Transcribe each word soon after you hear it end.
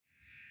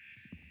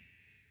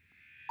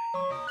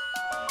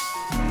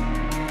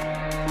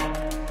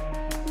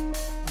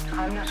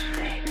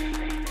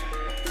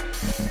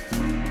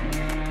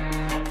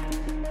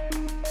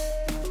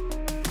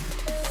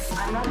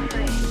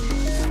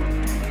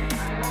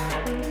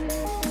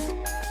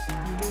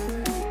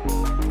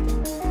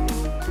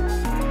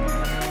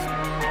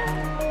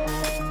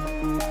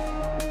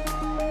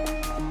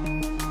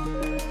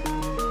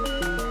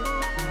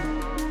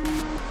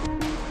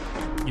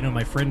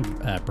friend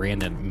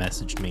Brandon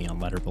messaged me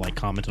on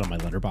commented on my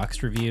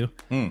Letterboxd review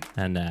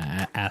and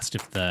asked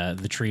if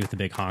the tree with the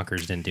big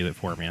honkers didn't do it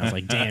for me. I was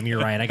like, damn,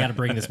 you're right. I got to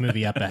bring this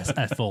movie up as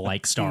a full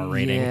star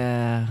rating.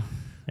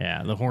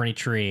 Yeah, the horny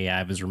tree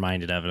I was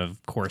reminded of, and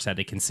of course had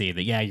to concede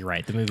that, yeah, you're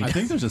right. The movie. I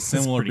think there's a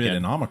similar bit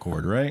in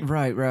Omnicord, right?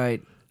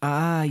 Right.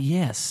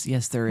 Yes,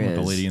 there is.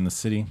 The lady in the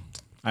city.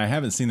 I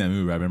haven't seen that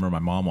movie. I remember my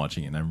mom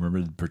watching it, and I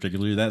remember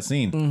particularly that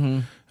scene.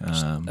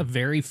 Mm-hmm. A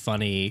very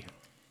funny.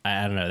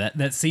 I don't know,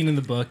 that scene in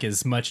the book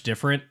is much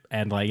different,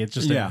 and it's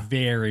just a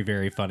very,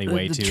 very funny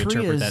way to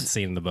interpret that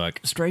scene in the book.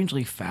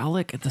 Strangely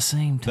phallic at the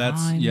same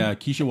time.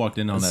 Keisha walked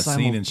in on that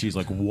scene, and she's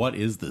like, "What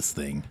is this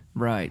thing?"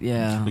 Right.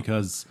 Yeah.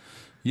 Because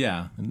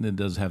it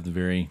does have the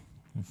very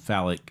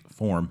phallic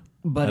form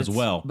as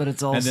well. But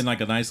it's also, and then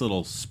a nice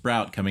little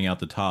sprout coming out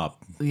the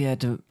top. Yeah,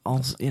 and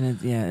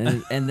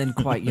then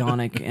quite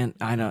yonic, and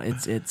I know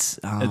it's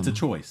a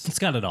choice. It's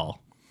got it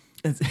all.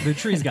 The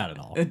tree's got it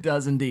all. It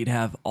does indeed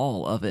have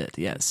all of it.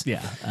 Yes.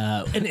 Yeah.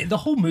 And the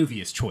whole movie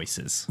is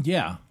choices.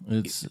 Yeah,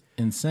 it's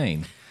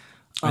insane.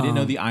 I didn't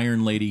know the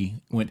Iron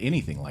Lady went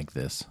anything like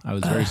this. I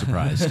was very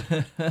surprised.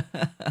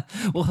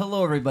 Well,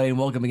 hello, everybody, and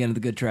welcome again to the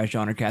Good Trash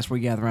Genre Cast, where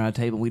we gather around a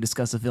table and we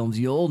discuss the films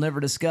you'll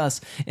never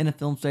discuss in a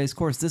film studies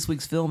course. This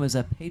week's film is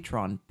a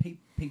Patreon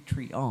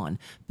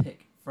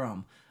pick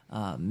from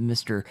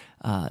Mr.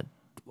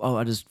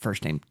 I just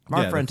first name.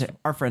 Our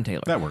friend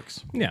Taylor. That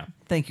works. Yeah.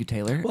 Thank you,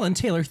 Taylor. Well, and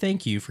Taylor,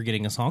 thank you for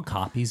getting us all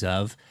copies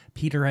of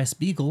Peter S.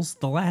 Beagle's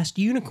The Last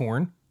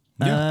Unicorn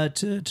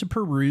to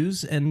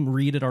peruse and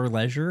read at our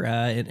leisure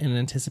in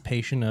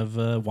anticipation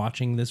of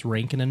watching this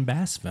Rankin and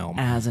Bass film.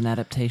 As an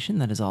adaptation,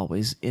 that is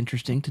always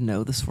interesting to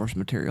know the source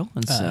material.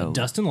 And so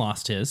Dustin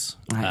lost his.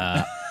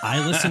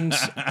 I listened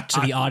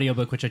to the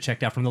audiobook, which I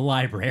checked out from the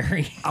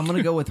library. I'm going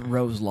to go with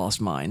Rose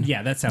lost mine.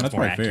 Yeah, that sounds That's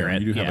more probably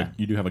accurate. fair.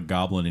 You do have a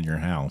goblin in your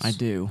house. I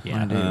do.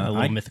 Yeah, I do. a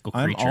little mythical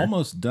creature. I'm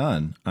almost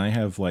done. I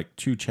have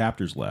 2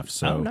 chapters left.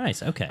 So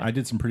nice. Okay. I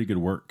did some pretty good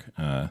work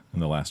in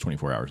the last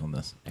 24 hours on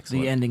this.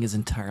 The ending is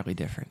entirely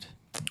different.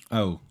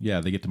 Oh,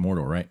 yeah, they get to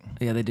Mordor, right?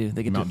 Yeah, they do.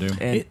 They get Mount to Doom.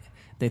 And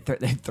they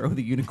throw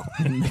the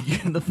unicorn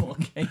in the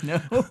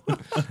volcano.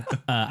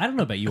 I don't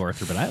know about you,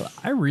 Arthur, but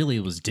I really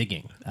was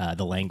digging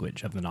the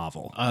language of the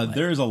novel.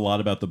 There's a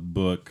lot about the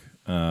book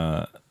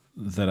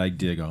that I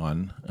dig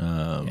on.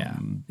 Yeah,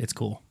 it's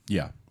cool.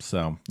 Yeah,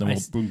 so then we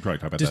can probably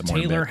talk about Does that more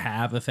in a bit. Taylor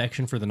have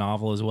affection for the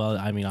novel as well?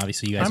 I mean,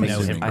 obviously, you guys know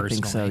him personally. I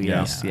think so,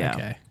 yes. Yeah.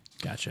 Okay,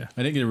 gotcha.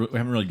 I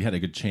haven't really had a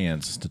good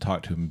chance to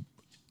talk to him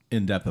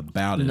in depth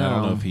about it. No. I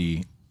don't know if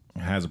he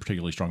has a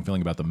particularly strong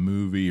feeling about the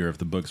movie or if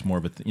the book's more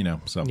of a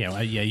so So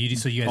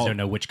you guys don't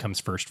know which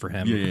comes first for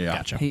him. Yeah.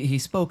 Gotcha. He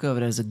spoke of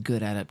it as a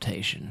good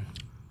adaptation.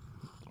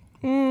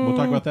 We'll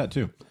talk about that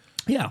too.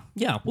 Yeah,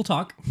 we'll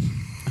talk.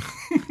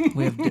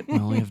 We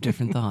have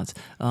different thoughts.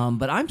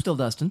 But I'm still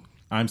Dustin.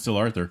 I'm still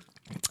Arthur.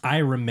 I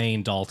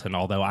remain Dalton,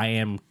 although I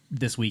am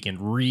this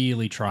weekend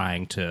really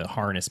trying to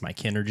harness my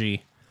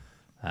Kinergy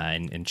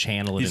and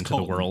channel it into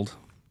Colton. the world.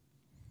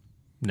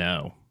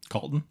 No.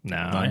 Colton? No,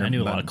 I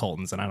knew a lot of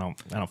Coltons, and I don't.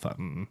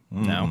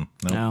 No,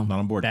 not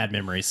on board. bad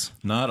memories.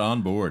 Not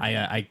on board.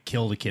 I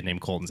killed a kid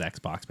named Colton's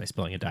Xbox by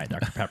spilling a Diet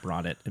Dr. Pepper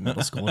on it in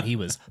middle school, and he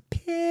was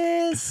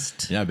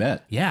pissed. Yeah, I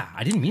bet. Yeah,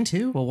 I didn't mean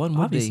to. Well, one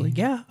would obviously. be.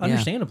 Yeah,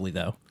 understandably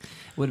though.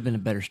 Would have been a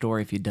better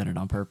story if you'd done it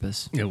on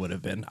purpose. It would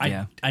have been.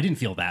 I didn't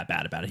feel that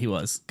bad about it. He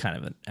was kind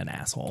of an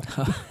asshole.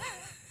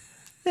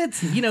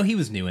 It's he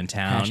was new in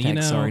town.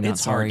 Hashtag sorry, not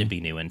it's hard sorry. to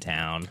be new in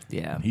town.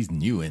 Yeah. He's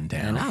new in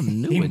town. And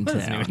I'm new He in was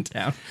town. new in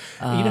town.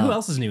 You know who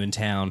else is new in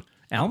town?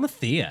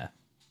 Almathea.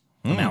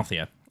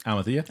 Amalthea.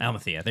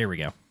 Almathea. There we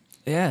go.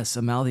 Yes,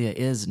 Amalthea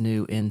is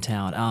new in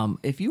town.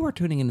 If you are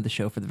tuning into the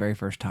show for the very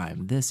first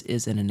time, this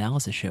is an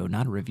analysis show,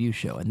 not a review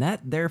show. And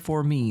that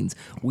therefore means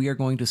we are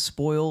going to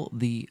spoil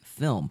the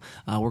film.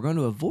 We're going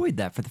to avoid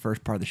that for the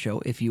first part of the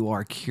show. If you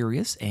are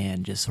curious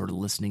and just sort of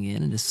listening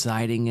in and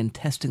deciding and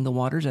testing the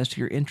waters as to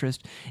your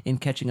interest in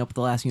catching up with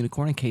The Last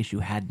Unicorn, in case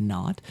you had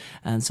not.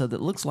 And so that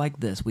looks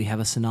like this. We have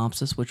a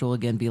synopsis, which will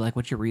again be like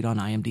what you read on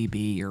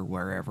IMDb or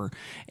wherever.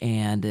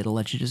 And it'll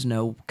let you just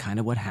know kind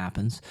of what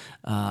happens,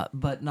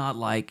 but not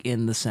like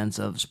in the sense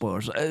of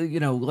spoilers,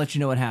 let you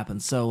know what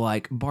happens. So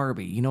like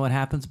Barbie, you know what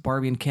happens?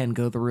 Barbie and Ken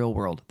go to the real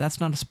world. That's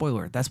not a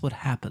spoiler. That's what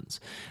happens.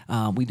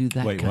 We do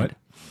that. Wait, what?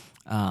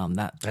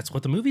 That's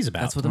what the movie's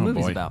about. That's what the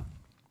movie's boy. about.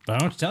 I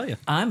don't have to tell you.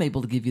 I'm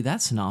able to give you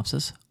that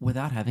synopsis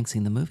without having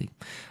seen the movie.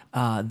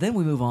 Then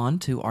we move on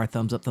to our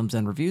thumbs up, thumbs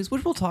down reviews,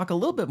 which will talk a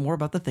little bit more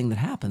about the thing that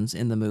happens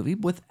in the movie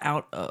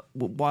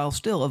while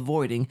still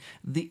avoiding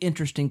the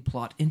interesting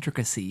plot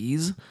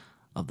intricacies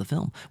of the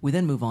film. We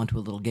then move on to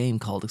a little game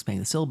called Explain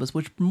the Syllabus,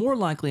 which more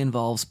likely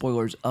involves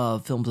spoilers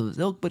of films of its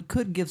ilk, but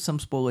could give some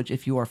spoilage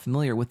if you are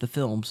familiar with the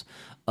films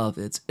of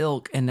its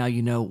ilk, and now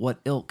you know what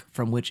ilk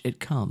from which it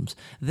comes.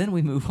 Then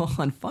we move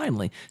on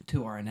finally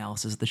to our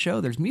analysis of the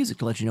show. There's music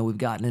to let you know we've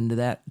gotten into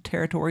that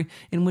territory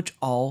in which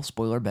all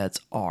spoiler bets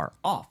are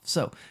off.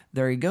 So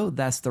there you go.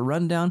 That's the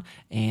rundown.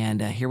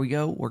 And here we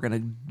go. We're going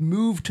to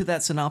move to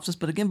that synopsis.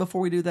 But again,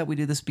 before we do that, we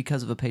do this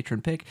because of a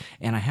patron pick.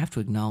 And I have to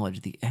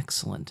acknowledge the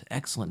excellent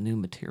new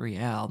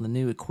material, the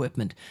new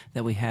equipment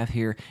that we have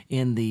here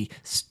in the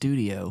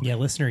studio. Yeah,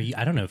 listener,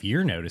 I don't know if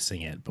you're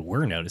noticing it, but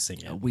we're noticing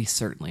it. We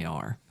certainly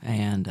are.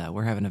 And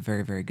we're having a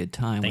very, very good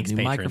time Thanks, with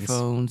new patrons.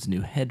 microphones,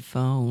 new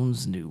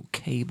headphones, new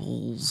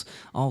cables,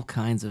 all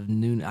kinds of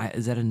new.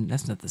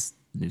 That's not this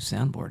new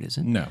soundboard, is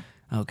it? No,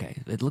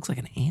 Okay. It looks like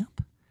an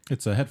amp.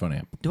 it's a headphone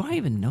amp. Do I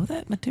even know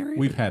that material?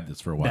 We've had this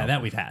for a while.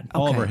 That we've had.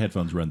 All of Okay. our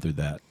headphones run through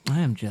that.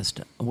 I am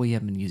just. We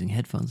haven't been using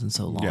headphones in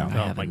so long. Yeah. I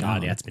Oh haven't my God,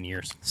 known. yeah, it's been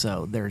years.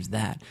 So there's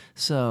that.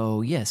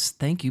 So yes,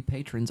 thank you,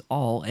 patrons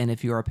all. And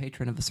if you are a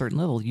patron of a certain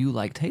level, you,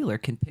 like Taylor,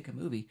 can pick a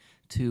movie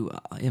to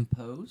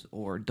impose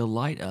or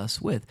delight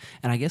us with.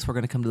 And I guess we're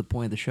going to come to the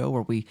point of the show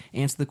where we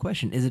answer the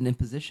question: is it an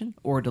imposition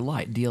or a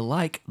delight? Do you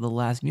like The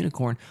Last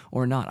Unicorn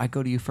or not? I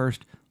go to you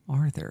first,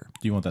 Arthur.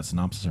 Do you want that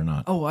synopsis or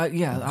not? Oh, I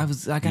You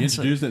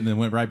introduced it and then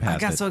went right past I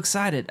got it. so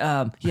excited.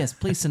 Yes,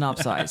 please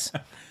synopsize.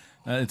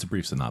 It's a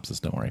brief synopsis,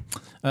 don't worry.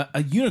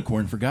 A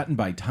unicorn forgotten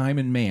by time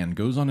and man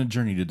goes on a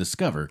journey to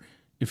discover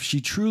if she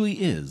truly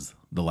is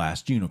the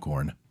last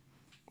unicorn.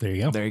 There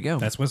you go. There you go.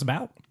 That's what it's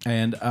about.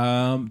 And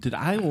did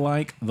I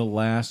like The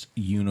Last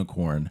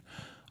Unicorn?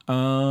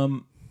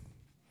 I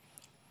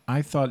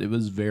thought it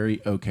was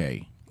very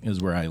okay, is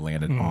where I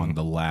landed on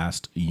The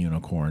Last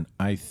Unicorn.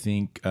 I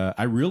think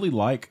I really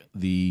like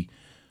the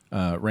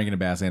Rankin and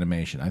Bass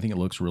animation. I think it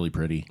looks really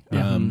pretty.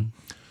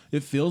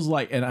 It feels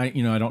like, and I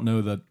don't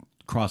know the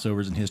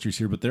crossovers and histories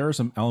here, but there are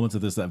some elements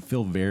of this that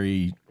feel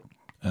very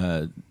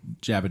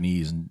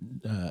Japanese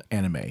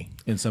anime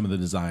in some of the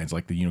designs,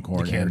 like the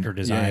unicorn character and,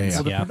 designs.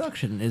 Well, the Yeah.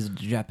 production is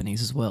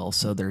Japanese as well,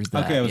 so there's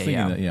that. Okay, I was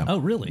thinking that. Yeah. Oh,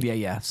 really?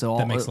 Yeah. So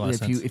That all, makes a lot of if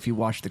sense. if you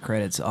watch the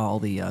credits, all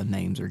the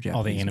names are Japanese.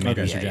 All the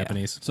animators Yeah, are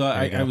Japanese. So There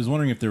you I go. was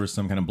wondering if there was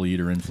some kind of bleed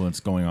or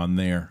influence going on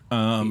there.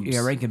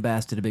 Yeah, Rankin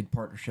Bass did a big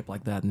partnership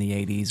like that in the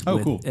 '80s. Oh,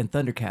 with, cool. And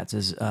Thundercats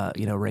is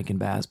Rankin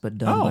Bass, but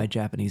done by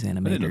Japanese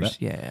didn't know animators.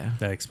 that. Yeah.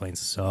 That explains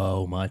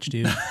so much,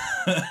 dude.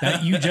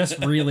 That you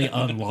just really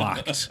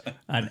unlocked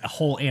a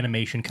whole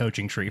animation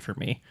coaching tree for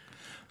me.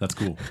 That's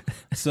cool.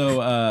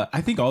 So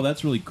I think all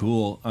that's really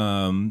cool.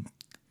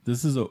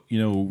 This is a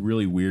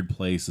really weird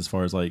place as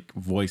far as like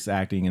voice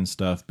acting and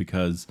stuff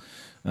because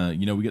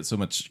we get so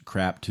much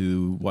crap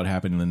to what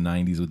happened in the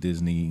 '90s with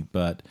Disney,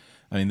 but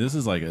I mean this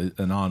is like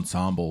an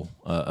ensemble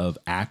of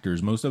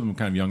actors. Most of them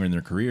kind of younger in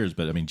their careers,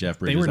 but I mean Jeff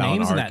Bridges, were Alan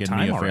names in Arkin, that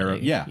time Mia Farrow,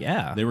 already.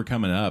 yeah, they were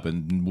coming up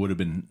and would have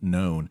been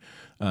known.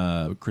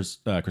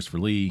 Christopher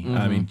Lee.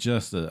 I mean,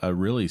 just a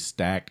really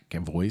stacked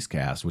voice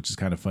cast, which is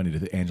kind of funny.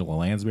 Angela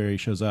Lansbury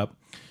shows up,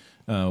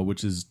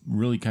 which is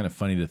really kind of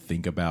funny to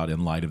think about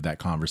in light of that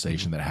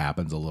conversation that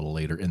happens a little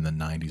later in the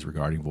 '90s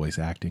regarding voice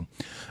acting.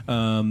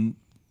 I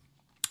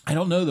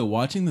don't know though.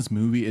 Watching this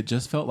movie, it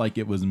just felt like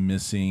it was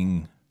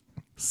missing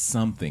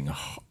something.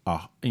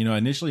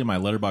 Initially in my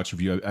Letterboxd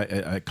review,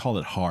 I called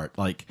it heart.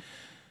 Like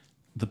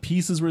the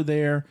pieces were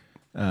there,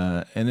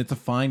 and it's a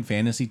fine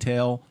fantasy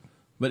tale.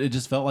 But it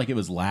just felt like it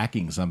was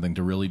lacking something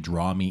to really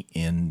draw me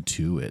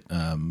into it,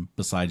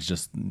 besides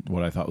just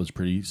what I thought was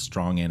pretty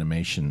strong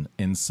animation.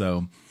 And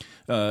so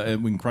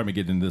and we can probably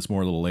get into this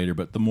more a little later,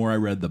 but the more I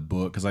read the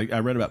book, because I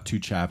read about 2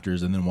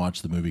 chapters and then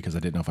watched the movie because I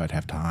didn't know if I'd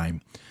have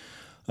time.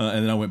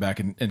 And then I went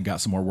back and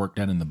got some more work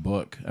done in the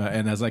book.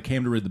 And as I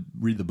came to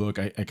read the book,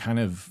 I kind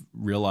of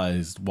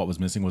realized what was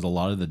missing was a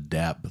lot of the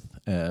depth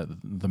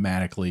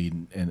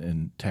thematically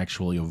and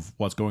textually of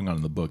what's going on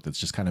in the book that's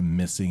just kind of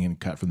missing and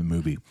cut from the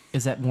movie.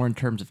 Is that more in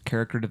terms of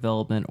character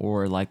development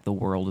or like the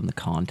world and the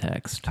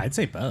context? I'd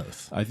say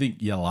both. I think,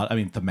 yeah, a lot. I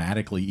mean,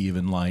 thematically,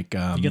 even like.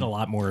 You get a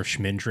lot more of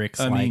Schmendrick's,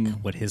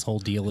 what his whole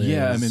deal is.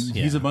 Yeah, I mean,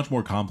 he's a much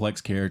more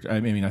complex character. I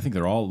mean, I think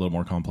they're all a little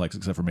more complex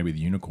except for maybe the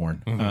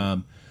unicorn.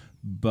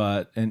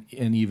 But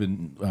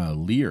even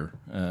Lear,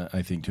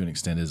 I think to an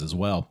extent is as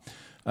well.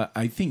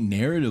 I think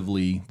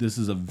narratively, this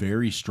is a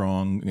very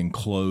strong and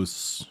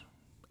close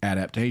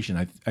adaptation.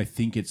 I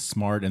think it's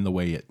smart in the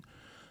way it,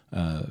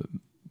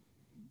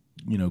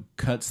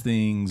 cuts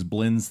things,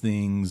 blends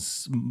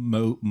things,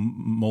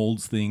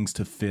 molds things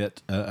to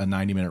fit a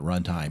 90-minute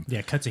runtime. Yeah,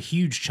 it cuts a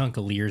huge chunk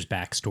of Lear's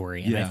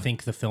backstory, and I Yeah.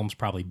 think the film's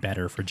probably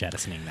better for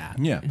jettisoning that.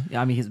 Yeah.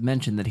 I mean, he's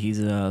mentioned that he's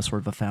a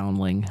sort of a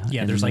foundling.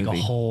 Yeah, in there's the like a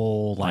movie.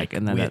 whole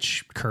and then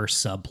witch curse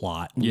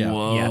subplot.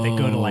 Yeah. Yeah, they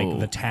go to like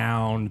the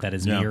town that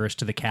is Yeah. nearest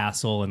to the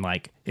castle, and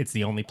like it's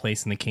the only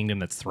place in the kingdom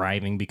that's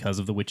thriving because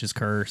of the witch's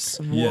curse.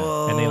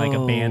 Yeah. And they like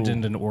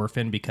abandoned an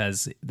orphan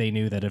because they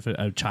knew that if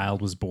a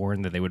child was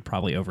born, that they would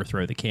probably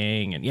overthrow the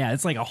king. And yeah,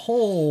 it's like a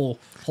whole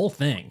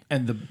thing.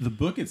 And the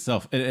book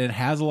itself, it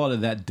has a lot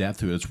of that depth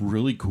to it. It's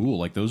really cool.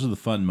 Like those are the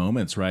fun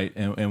moments, right?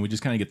 And we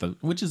just kind of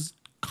get which is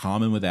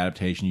common with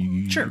adaptation.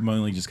 You're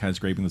only just kind of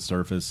scraping the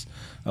surface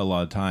a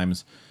lot of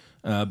times.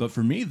 But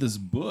for me, this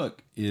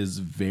book is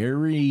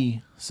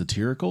very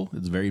satirical.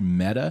 It's very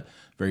meta,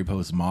 very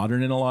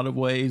postmodern in a lot of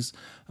ways.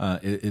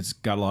 It's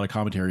got a lot of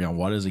commentary on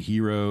what is a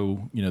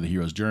hero, the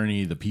hero's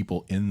journey, the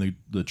people in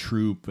the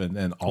troop,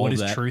 and all What of is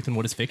that. truth and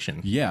what is fiction?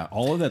 Yeah,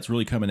 all of that's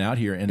really coming out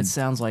here. And It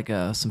sounds like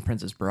some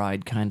Princess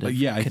Bride kind of.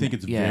 yeah, I think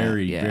it's yeah,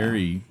 very, yeah.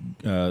 very.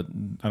 I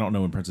don't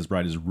know when Princess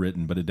Bride is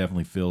written, but it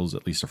definitely feels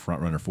at least a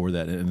front runner for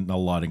that, and a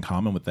lot in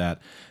common with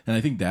that. And I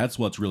think that's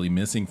what's really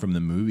missing from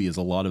the movie is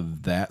a lot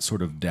of that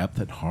sort of depth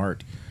at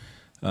heart.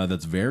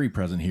 That's very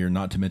present here.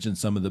 Not to mention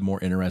some of the more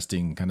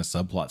interesting kind of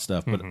subplot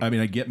stuff. But I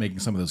mean, I get making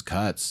some of those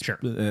cuts, Sure.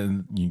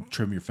 and you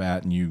trim your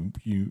fat and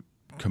you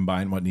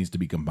combine what needs to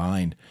be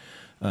combined.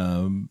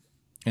 And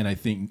I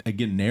think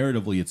again,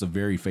 narratively, it's a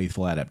very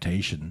faithful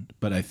adaptation.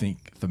 But I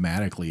think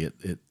thematically,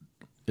 it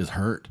is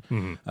hurt,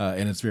 and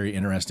it's very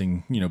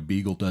interesting.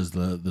 Beagle does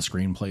the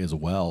screenplay as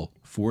well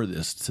for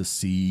this to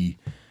see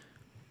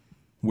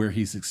where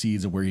he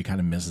succeeds and where he kind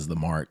of misses the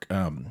mark.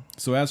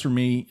 So as for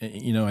me,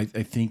 I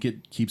think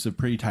it keeps a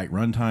pretty tight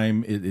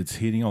runtime. It's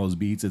hitting all those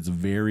beats. It's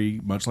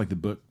very much like the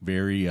book,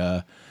 very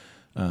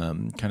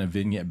kind of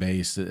vignette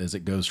based as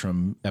it goes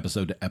from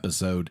episode to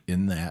episode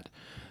in that.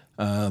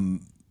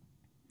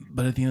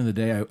 But at the end of the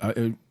day,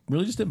 it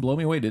really just didn't blow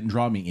me away. It didn't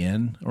draw me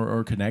in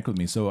or connect with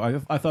me. So I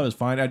thought it was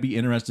fine. I'd be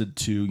interested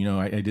to,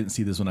 I didn't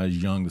see this when I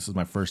was young. This is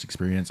my first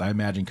experience. I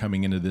imagine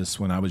coming into this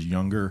when I was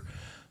younger,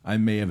 I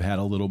may have had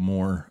a little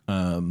more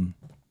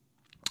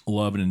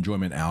love and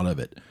enjoyment out of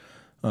it.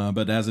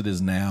 But as it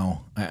is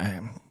now,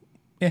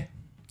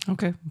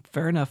 Okay,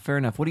 fair enough.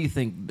 What do you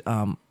think,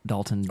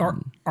 Dalton?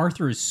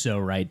 Arthur is so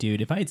right,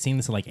 dude. If I had seen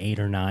this at like 8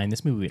 or 9,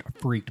 this movie would have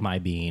freaked my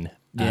bean.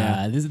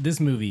 Yeah.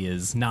 This movie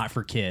is not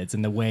for kids,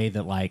 and the way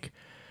that like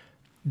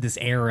this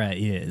era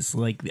is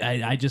like,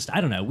 I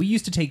don't know. We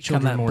used to take Kind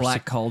children of that more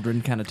Black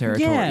Cauldron kind of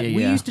territory. Yeah,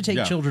 we used to take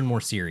Yeah. children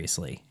more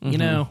seriously.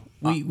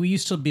 We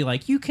used to be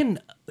like, you can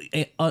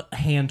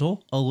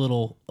handle a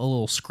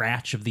little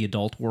scratch of the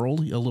adult world.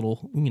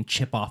 We can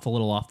chip off a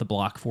little off the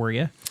block for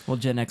you. Well,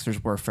 Gen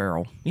Xers were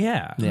feral.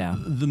 Yeah, Yeah.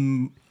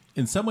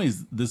 In some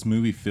ways, this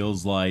movie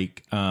feels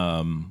like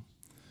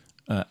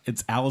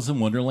it's Alice in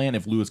Wonderland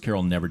if Lewis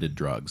Carroll never did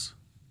drugs.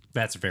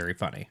 That's very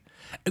funny.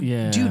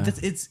 Yeah. Dude,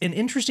 it's an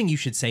interesting you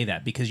should say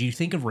that, because you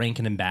think of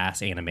Rankin and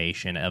Bass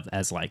animation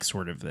as like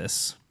sort of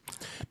this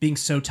being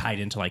so tied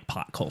into like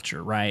pop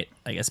culture, right?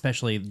 Like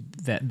especially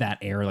that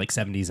era, like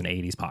 70s and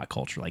 80s pop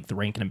culture, like the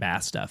Rankin and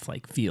Bass stuff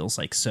like feels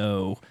like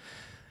so,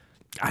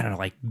 I don't know,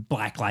 like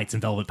black lights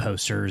and velvet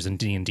posters and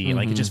D&D.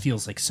 Like it just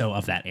feels like so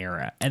of that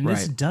era. And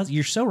this Right.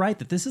 you're so right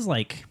that this is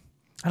like,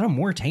 I don't know,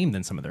 more tame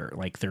than some of their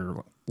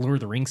Lord of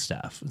the Rings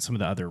stuff and some of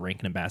the other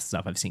Rankin and Bass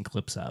stuff I've seen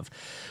clips of,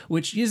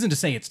 which isn't to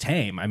say it's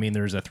tame. I mean,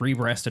 there's a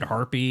 3-breasted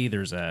harpy.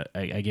 There's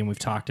again, we've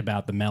talked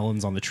about the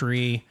melons on the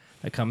tree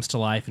that comes to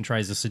life and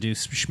tries to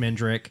seduce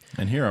Schmendrick.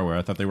 And here I were.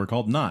 I thought they were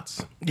called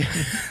knots. It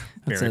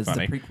Very says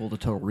funny. the prequel to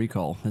Total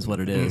Recall is what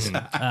it is.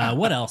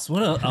 What else?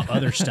 What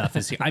other stuff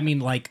is here? I mean,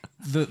 like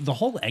the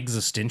whole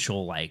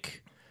existential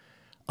like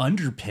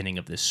underpinning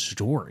of this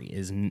story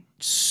is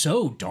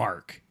so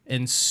dark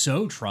and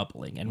so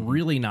troubling and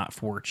really not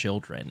for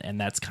children.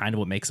 And that's kind of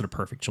what makes it a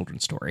perfect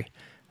children's story.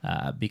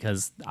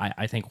 Because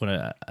I think when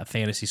a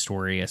fantasy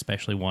story,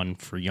 especially one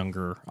for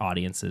younger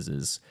audiences,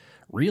 is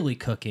really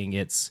cooking,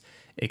 it's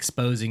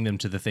exposing them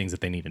to the things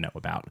that they need to know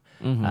about,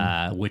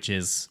 which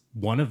is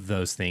one of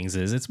those things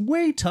is it's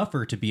way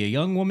tougher to be a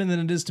young woman than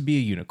it is to be a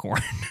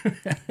unicorn.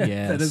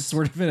 Yes. That is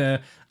sort of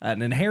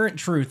an inherent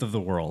truth of the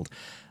world.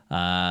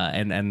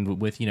 And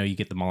with, you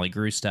get the Molly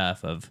Grew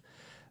stuff of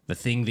the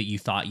thing that you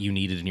thought you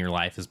needed in your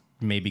life is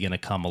maybe going to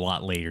come a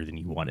lot later than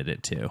you wanted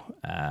it to.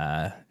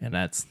 And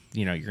that's,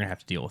 you're going to have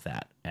to deal with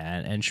that.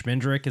 And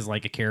Schmendrick is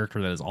like a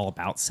character that is all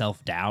about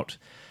self-doubt.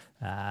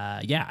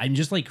 And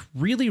just like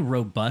really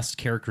robust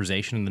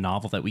characterization in the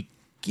novel that we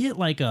get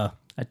like a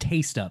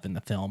taste of in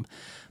the film.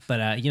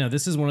 But,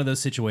 this is one of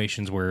those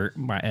situations where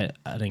an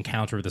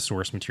encounter with the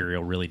source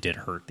material really did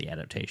hurt the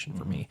adaptation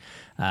for me.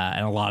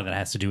 And a lot of that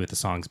has to do with the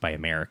songs by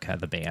America,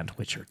 the band,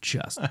 which are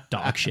just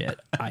dog shit.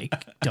 I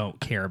don't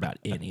care about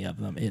any of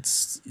them.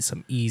 It's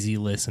some easy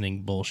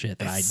listening bullshit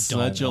that I don't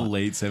Such a want.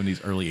 late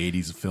 70s, early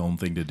 80s film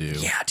thing to do.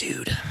 Yeah,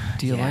 dude.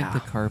 Do you Yeah. like the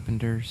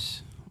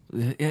Carpenters?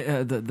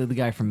 The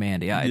guy from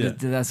Mandy. Yeah.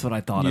 That's what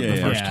I thought of Yeah, the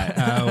yeah. first.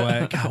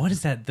 Yeah. God, what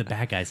is that? The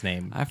bad guy's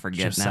name? I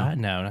forget Josiah?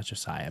 now. No, not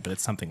Josiah, but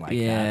it's something like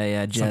Yeah, that.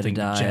 yeah, Something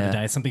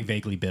Jedediah. something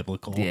vaguely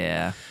biblical.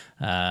 Yeah.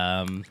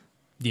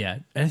 Yeah.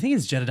 I think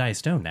it's Jedediah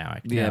Stone now.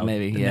 Yeah, No,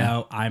 maybe, yeah.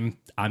 No,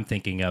 I'm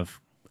thinking of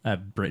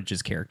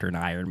Bridges' character in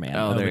Iron Man.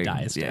 Oh, there you go.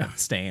 Obadiah Yeah.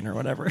 Stane or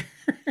whatever.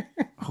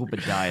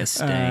 Obadiah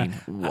Stane.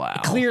 Wow.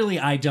 Clearly,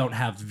 I don't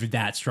have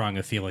that strong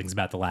of feelings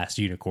about The Last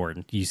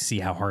Unicorn. You see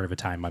how hard of a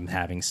time I'm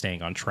having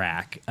staying on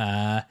track.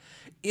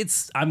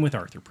 I'm with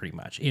Arthur pretty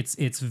much.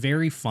 It's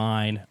very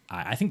fine.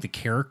 I think the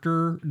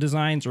character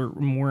designs are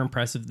more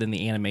impressive than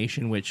the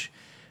animation, which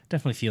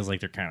definitely feels like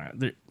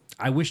they're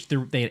I wish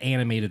they had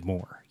animated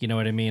more. You know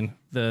what I mean?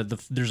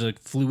 There's a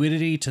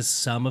fluidity to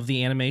some of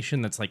the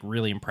animation that's like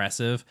really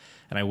impressive,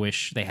 and I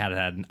wish they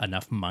had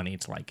enough money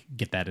to like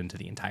get that into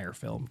the entire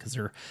film, because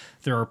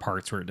there are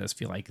parts where it does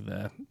feel like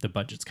the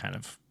budget's kind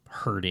of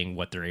hurting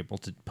what they're able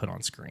to put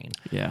on screen.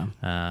 Yeah.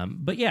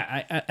 But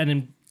yeah,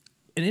 an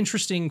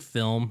interesting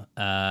film.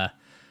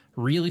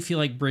 Really feel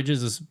like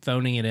Bridges is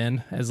phoning it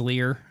in as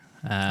Lear.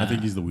 I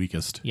think he's the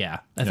weakest. Yeah,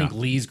 I think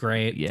Lee's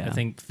great. Yeah. I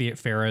think Mia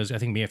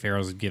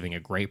Farrow's is giving a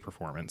great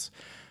performance.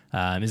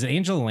 Is it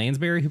Angela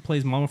Lansbury who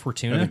plays Mama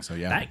Fortuna? I think so,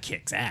 yeah. That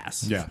kicks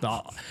ass. Yeah.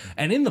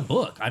 And in the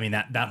book, I mean,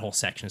 that whole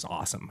section is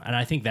awesome. And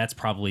I think that's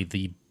probably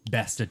the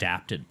best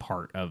adapted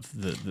part of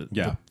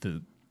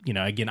the you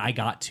know, again, I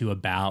got to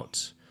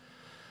about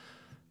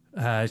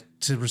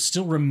to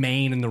still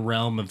remain in the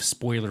realm of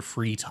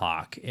spoiler-free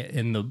talk.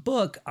 In the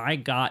book, I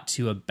got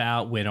to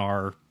about when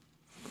our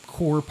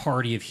core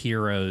party of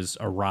heroes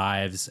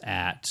arrives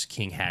at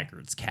King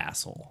Haggard's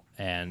castle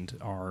and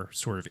are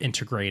sort of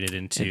integrated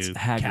into It's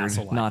Haggard,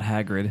 castle life. not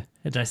Hagrid.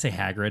 Did I say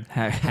Haggard?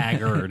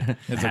 Haggard.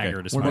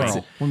 Haggard is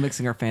fine. We're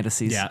mixing our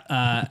fantasies.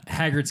 Yeah,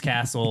 Haggard's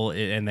castle,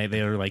 and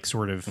they are like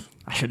sort of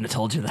I shouldn't have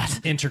told you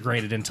that.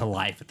 integrated into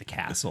life at the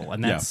castle,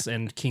 and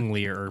and King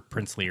Lear or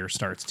Prince Lear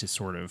starts to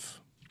sort of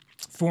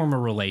form a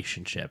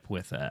relationship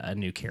with a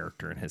new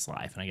character in his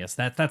life, and I guess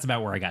that's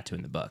about where I got to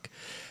in the book,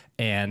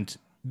 and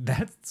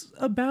that's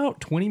about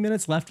 20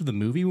 minutes left of the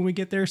movie when we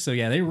get there. So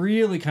yeah, they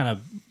really kind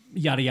of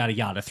yada yada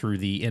yada through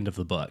the end of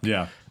the book.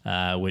 Yeah,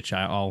 which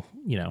I'll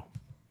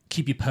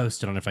keep you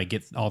posted on if I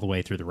get all the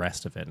way through the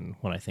rest of it and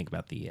what I think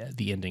about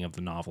the ending of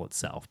the novel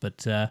itself.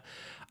 But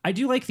I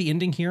do like the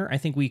ending here. I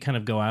think we kind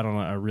of go out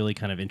on a really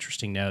kind of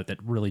interesting note that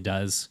really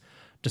does,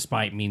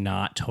 despite me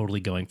not totally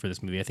going for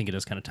this movie, I think it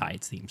does kind of tie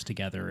its themes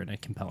together in a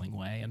compelling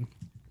way. And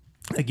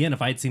again,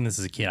 if I had seen this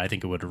as a kid, I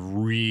think it would have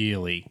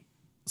really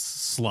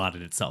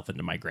slotted itself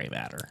into my gray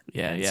matter.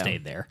 And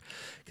stayed there,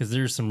 because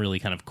there's some really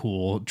kind of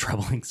cool,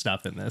 troubling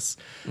stuff in this.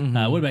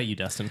 What about you,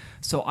 Dustin?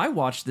 So I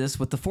watched this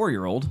with the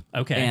 4-year-old.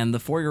 Okay. And the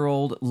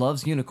 4-year-old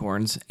loves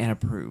unicorns and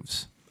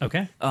approves.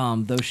 Okay.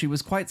 Though she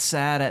was quite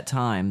sad at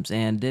times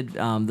and did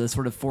the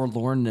sort of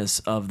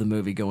forlornness of the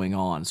movie going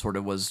on sort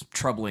of was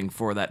troubling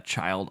for that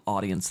child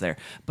audience there.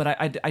 But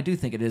I do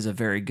think it is a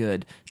very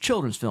good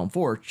children's film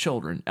for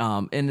children.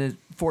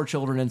 For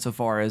children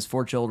insofar as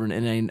for children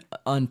in an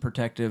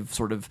unprotective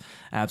sort of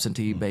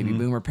absentee baby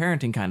boomer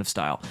parenting kind of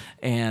style.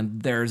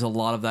 And there's a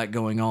lot of that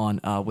going on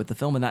with the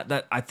film. And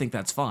that I think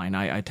that's fine.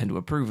 I tend to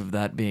approve of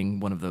that, being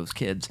one of those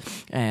kids.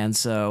 And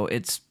so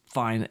it's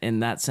fine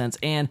in that sense.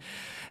 And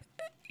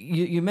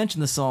you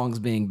mentioned the songs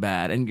being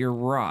bad, and you're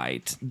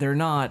right. They're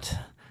not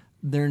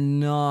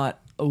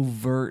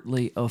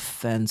overtly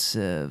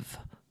offensive,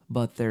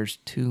 but there's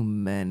too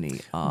many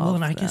of Well,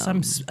 and I them. guess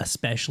I'm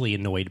especially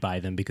annoyed by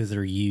them because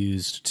they're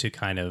used to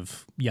kind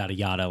of yada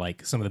yada,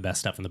 like some of the best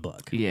stuff in the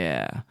book.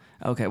 Yeah.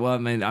 Okay. Well, I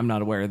mean, I'm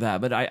not aware of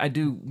that, but I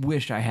do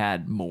wish I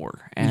had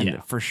more,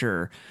 and for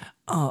sure,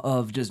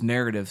 of just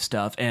narrative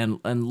stuff and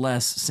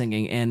less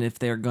singing. And if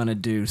they're gonna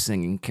do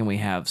singing, can we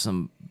have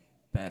some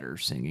better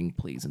singing,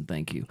 please and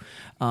thank you.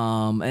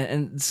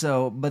 And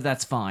so, but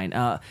that's fine.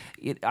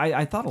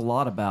 I thought a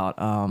lot about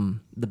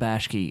the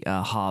Bashki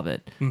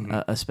Hobbit,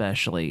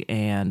 especially,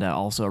 and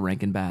also a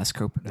Rankin Bass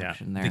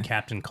co-production there. The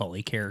Captain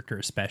Cully character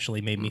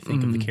especially made me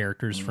think of the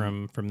characters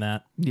from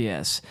that.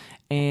 Yes,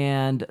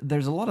 and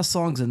there's a lot of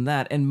songs in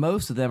that, and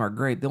most of them are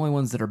great. The only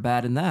ones that are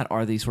bad in that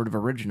are the sort of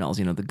originals,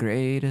 the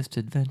greatest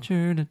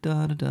adventure,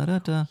 da, da, da, da,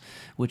 da,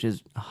 which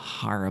is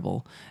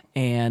horrible,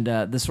 and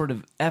the sort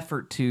of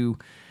effort to,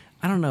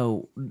 I don't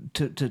know,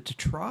 to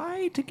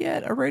try to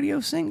get a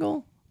radio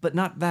single, but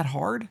not that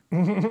hard.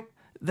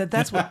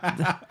 That's what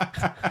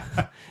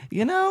that's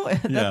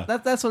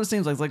what it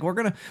seems like. It's like we're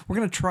gonna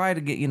try to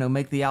get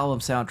make the album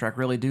soundtrack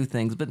really do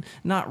things, but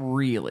not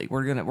really.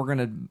 We're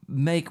gonna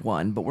make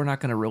one, but we're not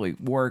gonna really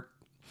work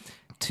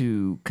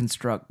to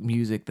construct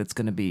music that's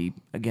gonna be,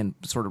 again,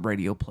 sort of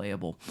radio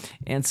playable.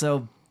 And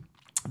so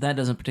that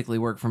doesn't particularly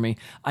work for me.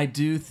 I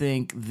do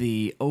think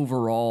the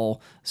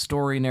overall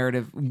story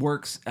narrative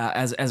works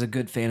as a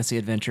good fantasy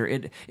adventure.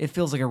 It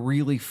feels like a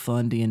really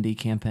fun D&D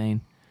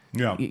campaign.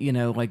 Yeah.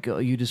 Like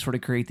you just sort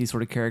of create these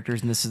sort of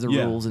characters, and this is the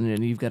rules,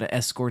 and you've got to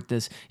escort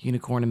this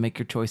unicorn and make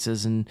your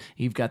choices, and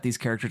you've got these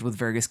characters with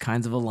various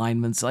kinds of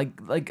alignments. Like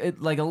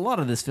a lot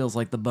of this feels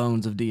like the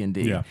bones of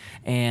D&D. Yeah.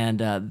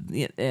 And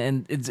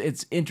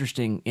it's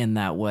interesting in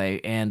that way,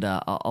 and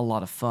a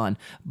lot of fun.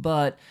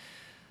 But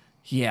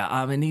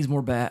yeah, it needs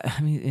more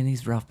it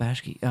needs Ralph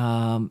Bashki.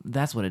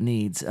 That's what it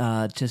needs,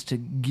 just to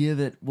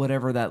give it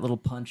whatever that little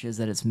punch is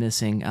that it's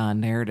missing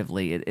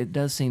narratively. It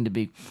does seem to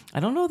be. I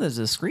don't know if there's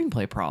a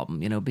screenplay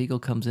problem. Beagle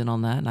comes in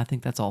on that, and I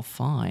think that's all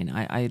fine.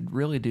 I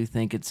really do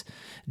think it's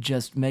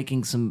just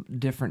making some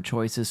different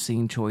choices,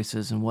 scene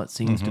choices, and what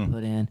scenes to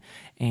put in,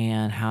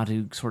 and how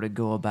to sort of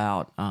go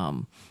about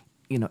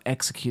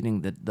executing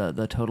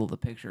the total of the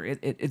picture.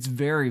 It's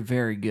very,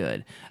 very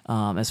good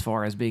as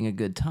far as being a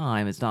good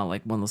time. It's not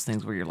like one of those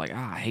things where you're like,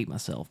 I hate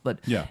myself. But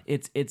yeah.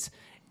 it's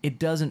it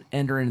doesn't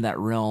enter into that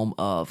realm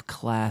of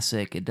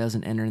classic. It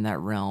doesn't enter in that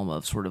realm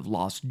of sort of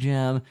lost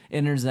gem. It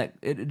enters that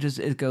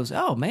it goes,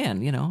 oh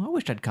man, I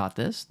wish I'd caught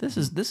this. This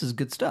is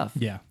good stuff.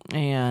 Yeah.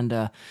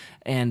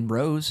 And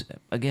Rose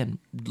again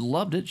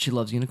loved it. She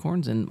loves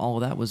unicorns, and all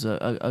of that was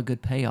a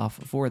good payoff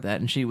for that.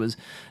 And she was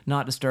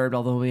not disturbed,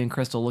 although me and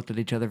Crystal looked at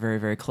each other very,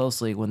 very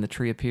closely when the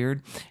tree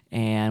appeared,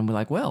 and we're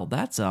like, well,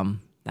 that's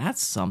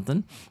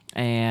something,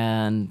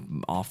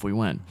 and off we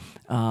went.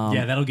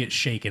 Yeah, that'll get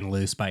shaken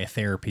loose by a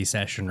therapy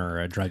session or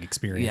a drug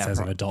experience as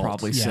an adult.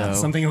 Probably yeah, so.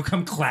 Something will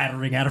come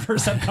clattering out of her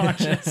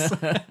subconscious.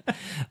 The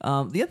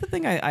other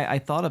thing I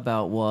thought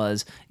about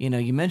was,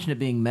 you mentioned it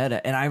being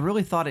meta, and I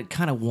really thought it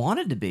kind of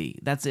wanted to be.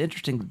 That's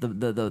interesting.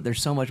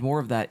 There's so much more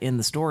of that in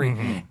the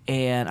story,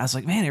 and I was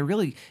like, man,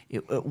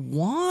 it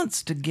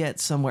wants to get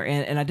somewhere,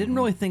 and I didn't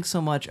really think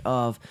so much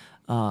of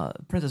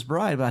Princess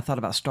Bride, but I thought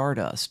about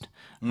Stardust.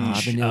 The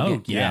Neil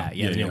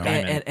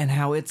Gaiman. And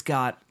how it's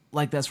got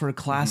like that sort of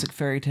classic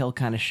fairy tale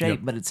kind of shape,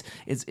 but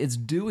it's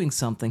doing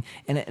something,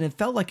 and it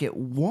felt like it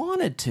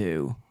wanted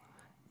to,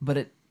 but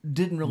it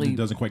didn't really. It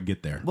doesn't quite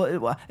get there.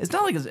 Well, it's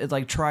not like it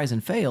like tries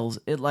and fails.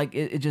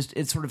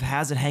 It sort of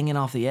has it hanging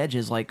off the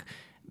edges, like.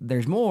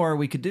 There's more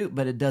we could do,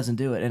 but it doesn't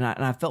do it. And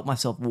I felt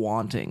myself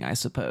wanting, I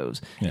suppose,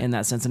 in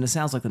that sense. And it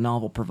sounds like the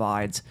novel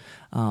provides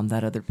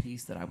that other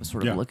piece that I was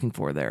sort of looking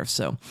for there.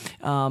 So,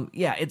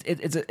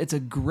 it's a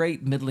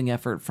great middling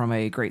effort from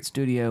a great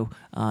studio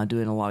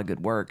doing a lot of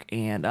good work.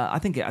 And I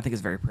think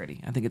it's very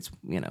pretty. I think it's,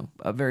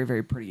 a very,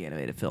 very pretty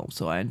animated film.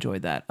 So I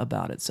enjoyed that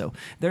about it. So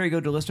there you go,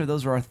 dear listener.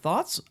 Those are our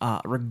thoughts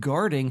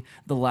regarding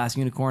The Last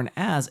Unicorn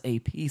as a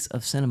piece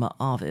of cinema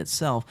of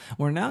itself.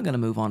 We're now going to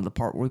move on to the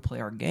part where we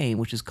play our game,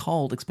 which is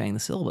called Expanding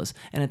the Syllabus.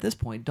 And at this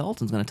point,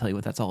 Dalton's going to tell you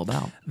what that's all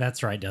about.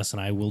 That's right, Dustin.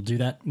 I will do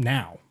that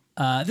now.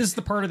 This is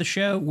the part of the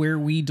show where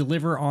we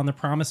deliver on the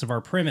promise of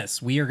our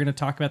premise. We are going to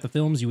talk about the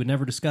films you would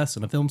never discuss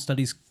in a film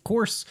studies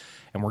course,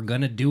 and we're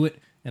going to do it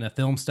in a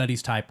film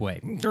studies type way,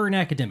 or an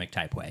academic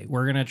type way.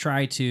 We're going to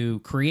try to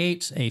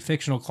create a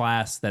fictional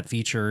class that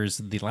features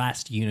The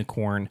Last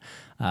Unicorn,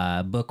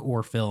 book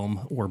or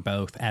film or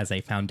both, as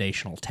a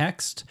foundational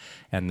text,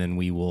 and then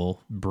we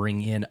will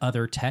bring in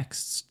other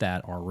texts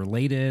that are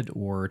related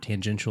or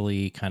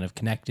tangentially kind of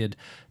connected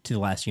to The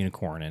Last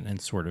Unicorn, and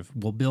sort of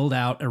we'll build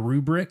out a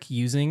rubric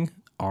using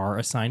our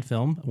assigned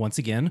film, once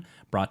again,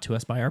 brought to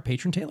us by our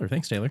patron, Taylor.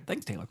 Thanks, Taylor.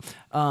 Thanks, Taylor.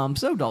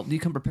 So, Dalton, do you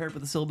come prepared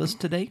with the syllabus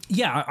today?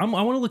 Yeah, I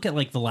want to look at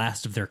like the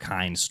last of their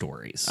kind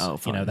stories. Oh,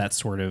 fun. That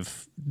sort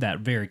of, that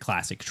very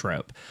classic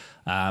trope.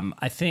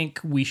 I think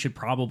we should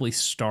probably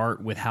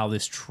start with how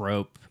this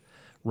trope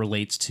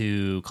relates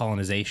to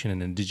colonization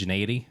and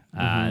indigeneity.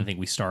 I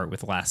think we start with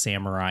The Last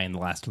Samurai and The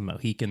Last of the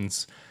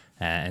Mohicans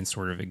and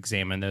sort of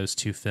examine those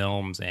two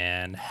films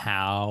and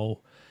how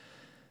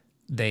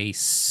they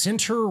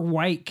center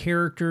white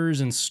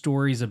characters and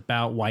stories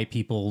about white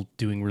people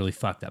doing really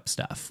fucked up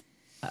stuff,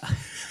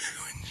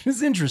 which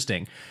is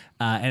interesting,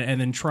 and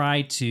then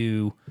try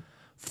to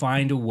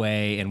find a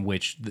way in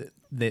which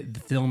the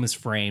film is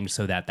framed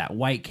so that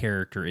white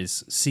character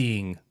is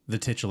seeing the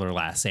titular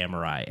Last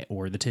Samurai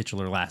or the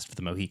titular Last of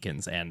the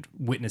Mohicans and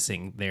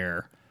witnessing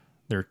their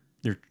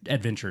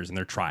adventures and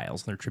their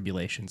trials and their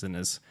tribulations, and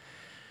is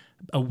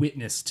a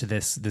witness to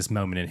this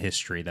moment in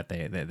history that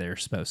they're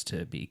supposed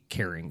to be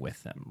carrying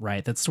with them,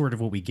 right? That's sort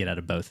of what we get out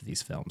of both of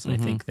these films. And I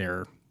think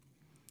they're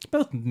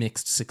both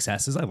mixed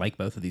successes. I like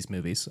both of these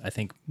movies. I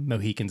think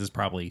Mohicans is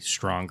probably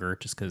stronger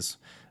just because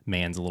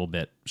Mann's a little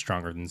bit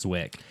stronger than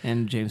Zwick.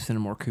 And James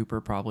Fenimore Cooper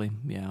probably,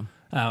 yeah.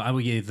 I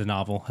would give the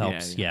novel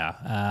helps,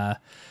 yeah.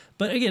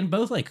 But again,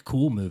 both like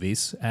cool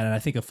movies, and I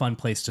think a fun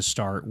place to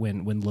start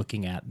when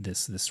looking at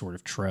this sort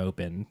of trope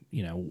and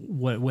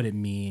what it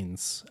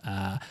means.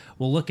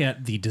 We'll look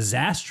at the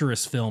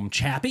disastrous film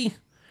Chappie,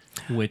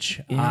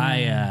 which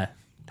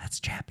that's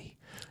Chappie.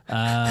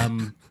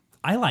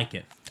 I like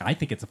it. I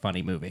think it's a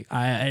funny movie.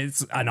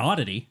 It's an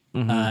oddity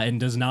and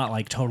does not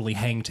like totally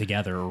hang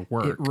together or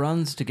work. It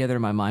runs together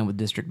in my mind with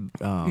District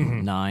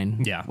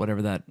 9. Yeah.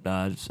 Whatever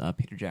that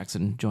Peter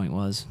Jackson joint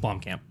was.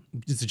 Blomkamp.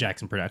 It's a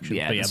Jackson production.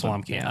 Yeah, but yeah, this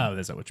one, Blomkamp. yeah. Oh,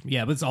 that's what you mean.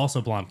 Yeah, but it's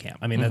also Blomkamp.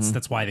 I mean,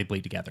 that's why they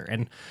bleed together.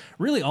 And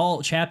really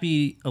all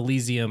Chappie,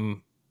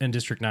 Elysium, and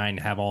District 9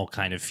 have all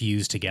kind of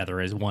fused together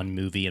as one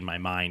movie in my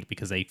mind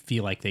because they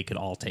feel like they could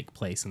all take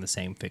place in the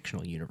same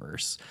fictional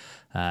universe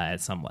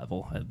at some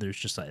level. There's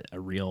just a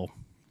real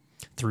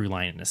through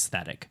line and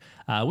aesthetic,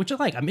 which I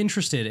like. I'm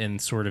interested in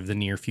sort of the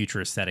near future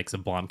aesthetics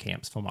of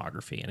Blomkamp's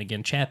filmography. And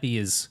again, Chappie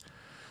is,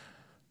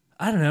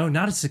 I don't know,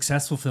 not a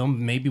successful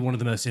film, maybe one of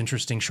the most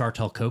interesting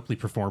Chartel Copley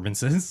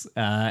performances.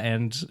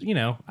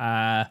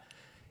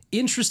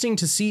 Interesting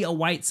to see a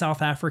white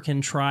South African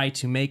try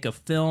to make a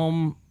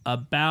film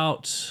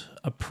about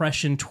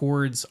oppression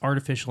towards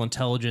artificial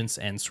intelligence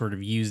and sort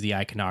of use the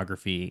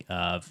iconography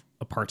of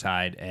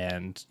apartheid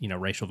and,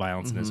 racial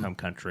violence in his home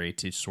country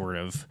to sort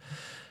of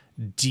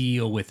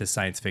deal with the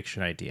science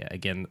fiction idea.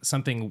 Again,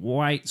 something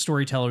white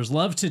storytellers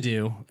love to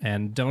do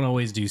and don't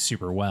always do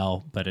super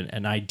well, but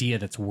an idea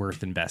that's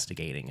worth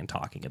investigating and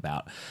talking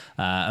about.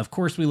 Of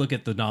course, we look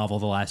at the novel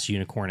The Last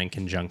Unicorn in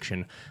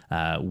conjunction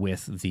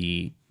with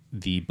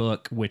the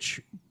book,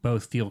 which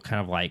both feel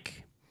kind of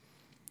like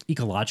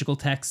ecological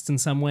texts in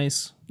some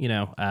ways.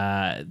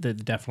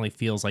 That definitely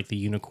feels like the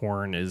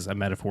unicorn is a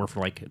metaphor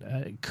for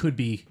could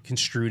be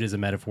construed as a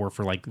metaphor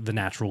for like the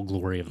natural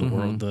glory of the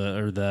world,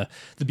 the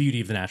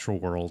beauty of the natural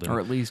world, or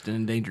at least an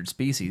endangered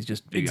species.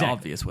 Just be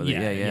obvious with it.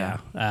 Yeah.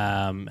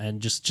 And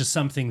just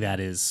something that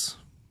is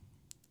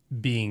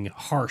being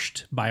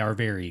harshed by our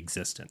very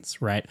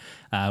existence, right?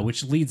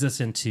 Which leads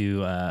us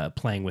into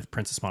playing with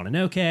Princess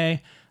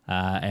Mononoke.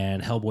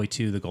 And Hellboy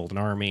 2, The Golden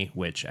Army,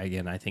 which,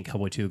 again, I think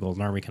Hellboy 2, The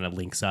Golden Army kind of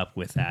links up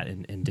with that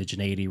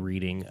indigeneity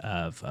reading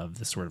of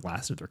this sort of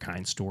last of their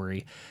kind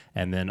story.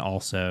 And then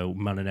also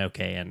Mononoke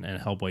and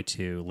Hellboy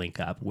 2 link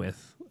up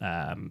with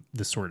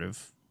this sort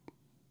of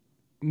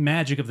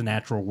magic of the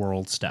natural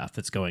world stuff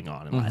that's going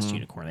on in Last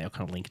Unicorn. They all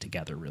kind of link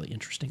together really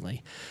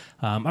interestingly.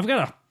 I've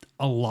got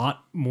a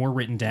lot more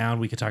written down.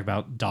 We could talk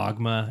about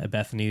Dogma,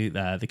 Bethany,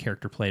 the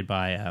character played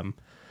by,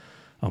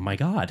 oh my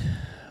God,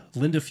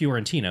 Linda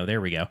Fiorentino,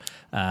 there we go,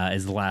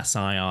 is the last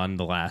scion,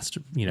 the last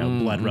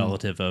blood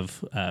relative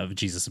of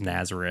Jesus of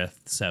Nazareth.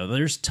 So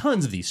there's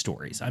tons of these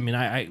stories. I mean,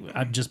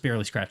 I've just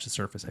barely scratched the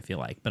surface, I feel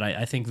like, but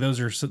I think those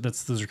are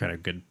kind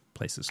of good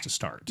places to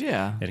start.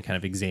 Yeah, and kind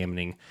of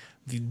examining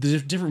the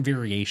different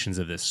variations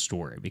of this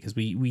story, because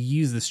we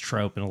use this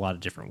trope in a lot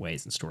of different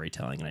ways in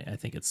storytelling, and I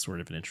think it's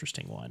sort of an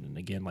interesting one, and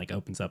again, like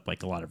opens up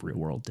like a lot of real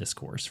world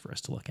discourse for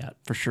us to look at.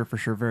 For sure.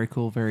 Very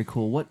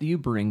cool. What do you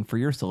bring for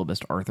your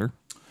syllabus, Arthur?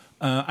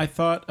 I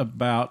thought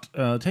about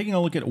taking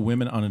a look at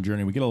women on a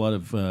journey. We get a lot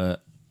of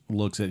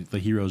looks at the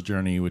hero's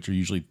journey, which are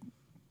usually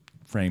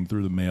framed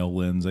through the male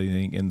lens, I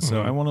think. And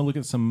so I want to look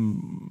at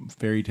some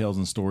fairy tales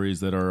and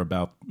stories that are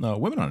about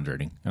women on a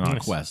journey and on a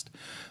quest.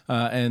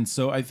 And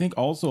so I think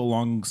also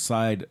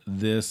alongside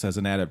this as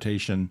an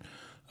adaptation,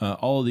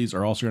 all of these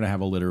are also going to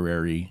have a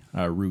literary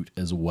root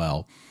as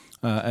well.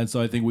 And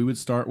so I think we would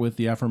start with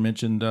the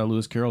aforementioned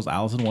Lewis Carroll's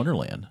Alice in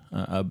Wonderland,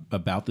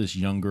 about this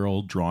young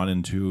girl drawn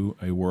into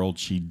a world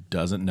she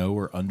doesn't know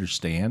or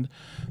understand,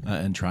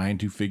 and trying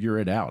to figure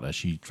it out as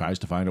she tries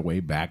to find a way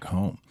back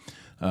home.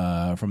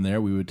 From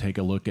there, we would take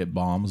a look at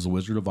Baum's The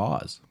Wizard of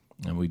Oz,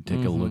 and we'd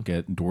take a look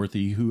at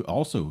Dorothy, who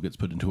also gets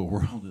put into a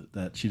world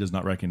that she does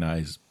not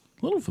recognize.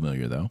 A little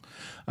familiar, though,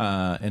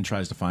 and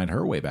tries to find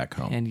her way back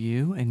home. And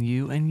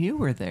you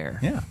were there.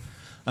 Yeah.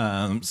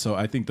 So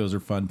I think those are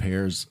fun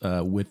pairs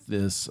with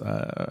this.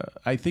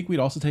 I think we'd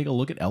also take a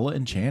look at Ella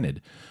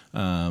Enchanted.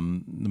 The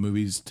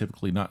movie's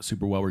typically not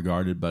super well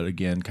regarded, but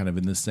again, kind of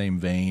in the same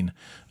vein.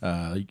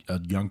 A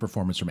young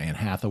performance from Anne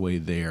Hathaway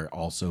there,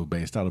 also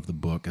based out of the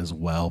book as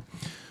well.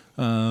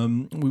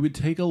 We would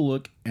take a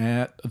look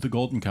at The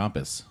Golden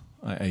Compass,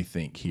 I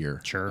think,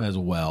 here as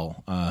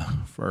well.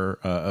 For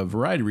a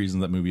variety of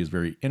reasons, that movie is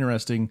very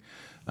interesting.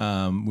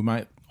 We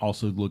might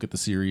also look at the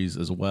series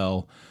as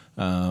well.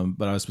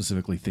 But I was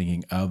specifically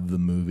thinking of the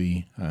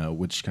movie,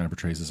 which kind of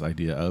portrays this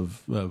idea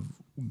of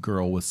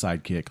girl with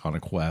sidekick on a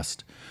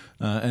quest.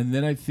 And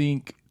then I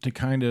think to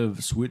kind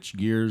of switch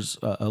gears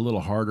a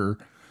little harder,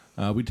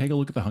 we'd take a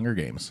look at the Hunger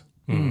Games,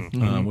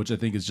 which I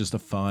think is just a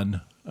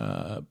fun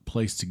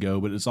place to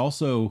go. But it's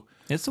also...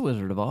 It's the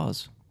Wizard of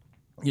Oz.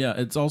 Yeah,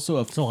 it's also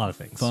it's a lot of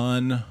things.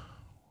 Fun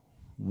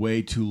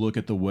way to look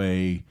at the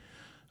way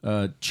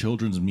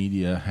children's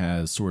media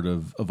has sort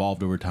of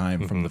evolved over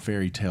time from the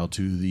fairy tale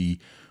to the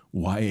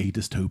YA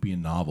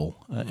dystopian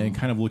novel, and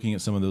kind of looking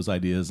at some of those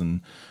ideas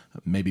and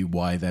maybe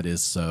why that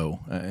is so,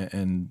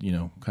 and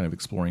kind of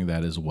exploring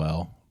that as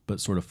well, but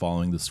sort of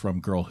following this from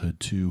girlhood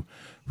to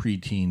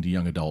preteen to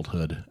young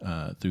adulthood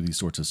through these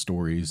sorts of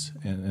stories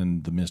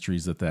and the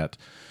mysteries that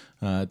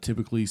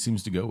typically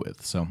seems to go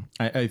with. So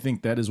I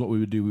think that is what we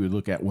would do. We would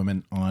look at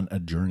women on a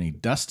journey.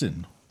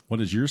 Dustin, what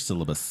is your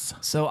syllabus?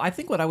 So I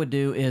think what I would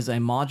do is a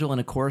module in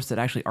a course that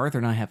actually Arthur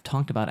and I have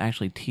talked about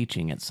actually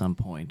teaching at some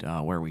point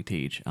where we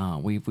teach.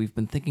 We've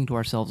been thinking to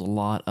ourselves a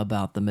lot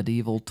about the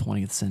medieval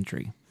 20th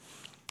century.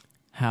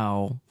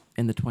 How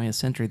in the 20th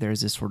century there's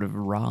this sort of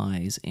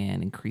rise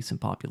and increase in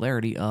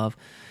popularity of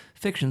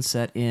fiction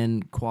set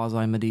in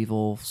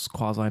quasi-medieval,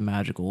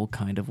 quasi-magical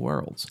kind of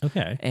worlds.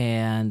 Okay.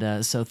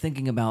 And so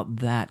thinking about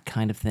that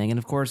kind of thing. And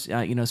of course,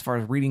 as far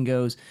as reading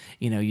goes,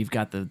 you've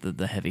got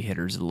the heavy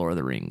hitters, the Lord of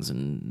the Rings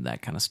and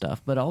that kind of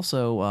stuff. But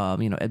also,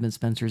 Edmund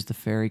Spencer's The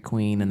Fairy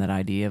Queen and that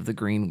idea of the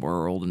green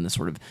world and the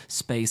sort of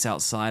space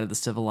outside of the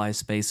civilized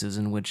spaces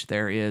in which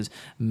there is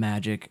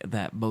magic,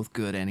 that both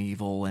good and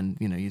evil. And,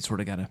 you sort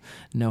of got to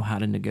know how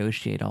to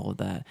negotiate all of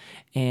that.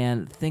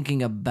 And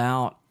thinking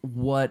about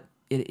what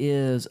it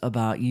is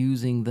about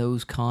using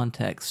those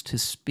contexts to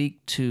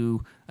speak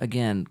to,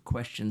 again,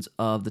 questions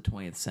of the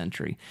 20th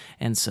century.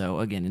 And so,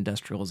 again,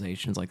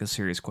 industrialization is like a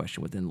serious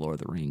question within Lord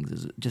of the Rings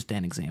is just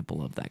an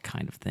example of that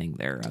kind of thing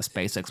there.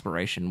 Space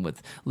exploration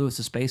with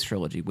Lewis's Space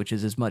Trilogy, which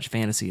is as much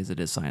fantasy as it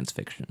is science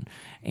fiction.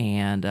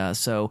 And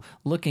so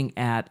looking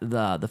at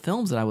the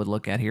films that I would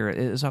look at here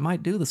is I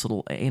might do this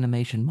little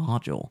animation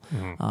module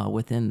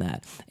within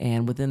that.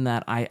 And within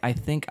that, I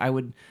think I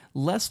would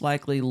less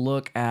likely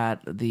look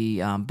at the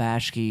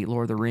Bashki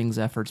Lord of the Rings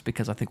efforts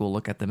because I think we'll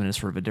look at them in a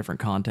sort of a different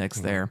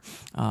context there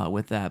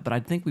with that. But I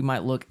think we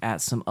might look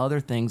at some other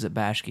things that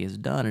Bashki has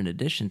done in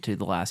addition to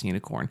The Last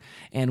Unicorn.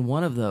 And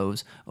one of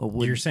those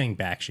would... You're saying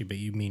Bakshi, but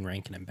you mean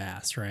Rankin and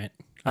Bass, right?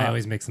 I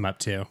always mix them up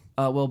too.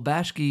 well,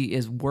 Bashki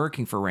is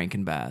working for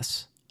Rankin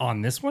Bass.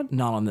 On this one?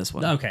 Not on this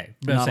one. Okay.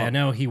 But I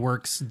know he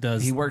works the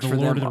for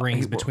Lord them. of the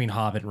Rings between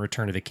Hobbit and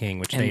Return of the King,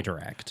 which they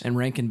direct. And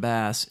Rankin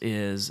Bass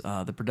is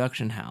the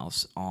production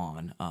house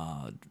on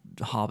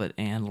Hobbit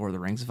and Lord of the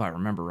Rings, if I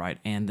remember right.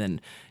 And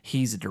then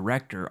he's a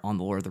director on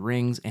the Lord of the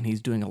Rings, and he's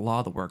doing a lot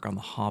of the work on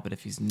the Hobbit.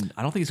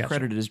 I don't think he's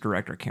credited as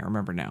director. I can't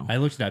remember now. I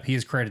looked it up. He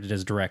is credited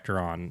as director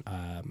on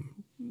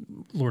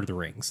Lord of the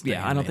Rings.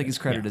 Yeah, I don't think he's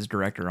credited as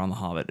director on The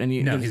Hobbit. And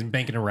he's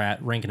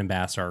Rankin and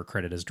Bass are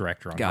credited as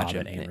director on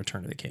Hobbit and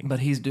Return of the King. But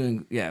he's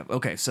doing,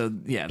 okay, so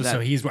yeah.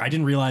 I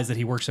didn't realize that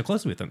he works so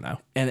closely with them, though.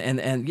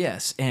 And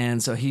yes,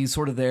 and so he's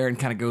sort of there and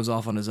kind of goes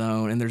off on his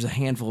own, and there's a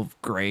handful of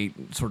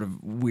great sort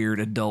of weird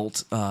adult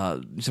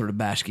sort of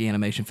Bashki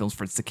animation films,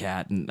 Fritz the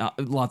Cat, and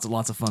lots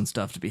of fun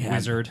stuff to be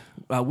had.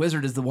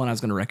 Wizard is the one I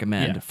was going to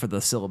recommend for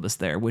the syllabus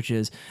there, which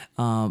is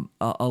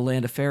a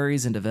land of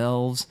fairies and of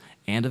elves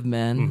and of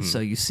men. So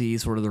you see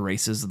sort of the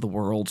races of the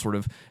world, sort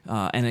of,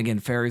 and again,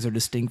 fairies are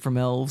distinct from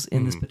elves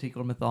in this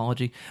particular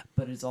mythology,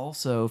 but it's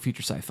also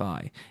future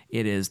sci-fi.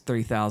 It is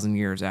 30,000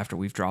 years after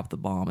we've dropped the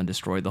bomb and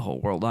destroyed the whole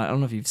world. I don't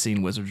know if you've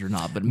seen Wizards or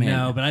not, but man.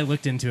 No, but I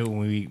looked into it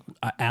when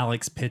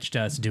Alex pitched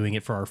us doing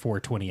it for our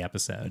 420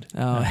 episode,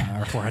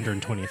 our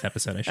 420th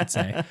episode, I should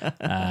say.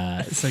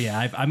 So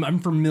yeah, I'm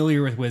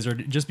familiar with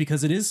Wizard just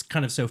because it is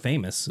kind of so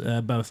famous,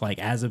 both like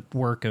as a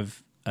work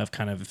of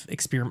kind of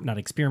not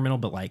experimental,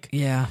 but like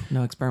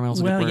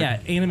experimental. Well, yeah,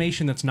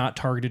 animation that's not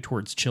targeted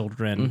towards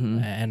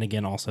children, and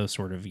again, also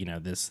sort of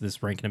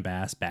this Rankin and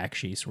Bass,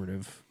 Bakshi sort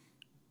of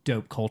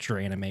dope culture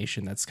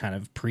animation that's kind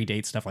of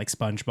predates stuff like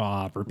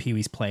SpongeBob or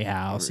Pee-wee's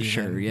Playhouse.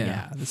 Sure,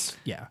 yeah.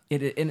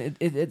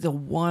 It's a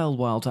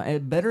wild time. A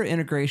better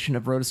integration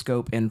of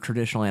rotoscope and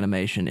traditional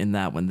animation in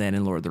that one than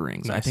in Lord of the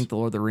Rings. Nice. I think the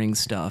Lord of the Rings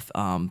stuff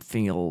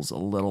feels a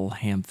little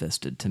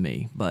ham-fisted to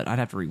me, but I'd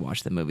have to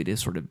rewatch the movie to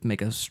sort of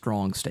make a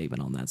strong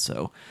statement on that.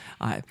 So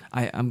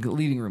I'm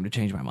leaving room to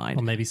change my mind.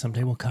 Well, maybe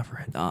someday we'll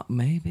cover it.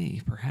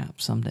 Maybe,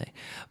 perhaps, someday.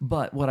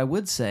 But what I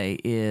would say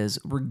is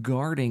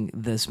regarding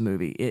this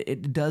movie,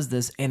 it does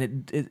this.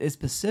 And it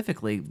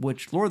specifically,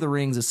 which Lord of the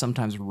Rings is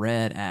sometimes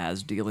read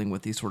as dealing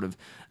with these sort of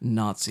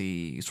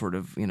Nazi sort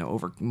of,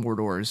 over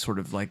Mordor is sort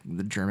of like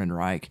the German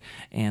Reich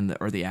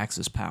or the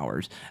Axis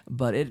powers.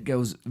 But it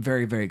goes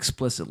very, very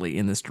explicitly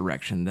in this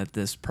direction that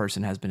this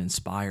person has been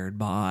inspired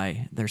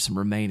by. There's some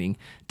remaining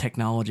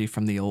technology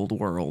from the old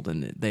world,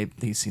 and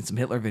he's seen some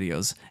Hitler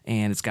videos,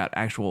 and it's got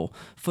actual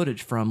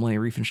footage from Leni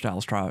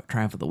Riefenstahl's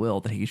Triumph of the Will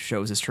that he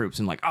shows his troops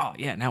and like, oh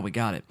yeah, now we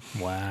got it.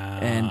 Wow.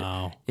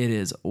 And it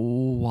is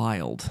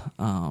wild.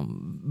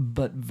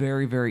 But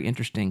very, very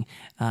interesting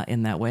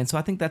in that way. And so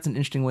I think that's an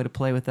interesting way to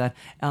play with that.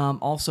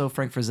 Also,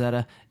 Frank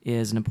Frazetta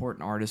is an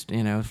important artist,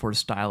 for a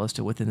stylist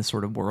within the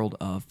sort of world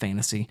of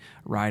fantasy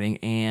writing.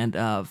 And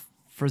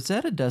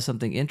Frazetta does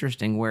something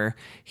interesting where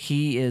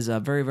he is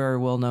very, very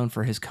well known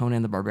for his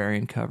Conan the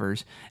Barbarian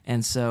covers.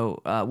 And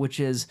so, which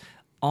is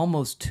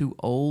almost too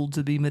old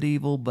to be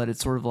medieval, but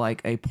it's sort of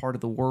like a part of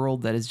the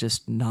world that is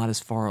just not as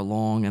far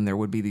along, and there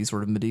would be these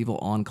sort of medieval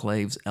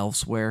enclaves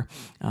elsewhere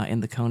in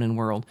the Conan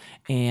world.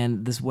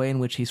 And this way in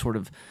which he sort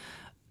of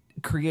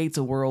creates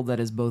a world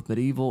that is both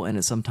medieval and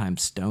is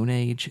sometimes Stone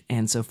Age.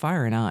 And so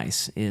Fire and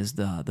Ice is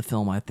the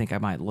film I think I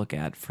might look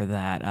at for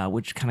that,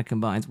 which kind of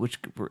combines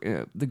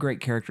the great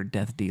character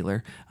Death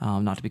Dealer,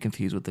 not to be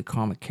confused with the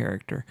comic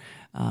character,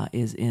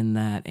 is in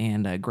that,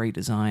 and a great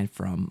design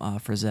from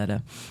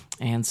Frazetta.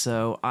 And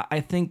so I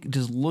think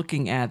just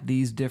looking at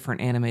these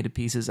different animated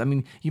pieces, I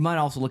mean, you might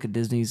also look at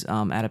Disney's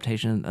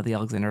adaptation of the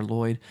Alexander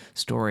Lloyd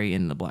story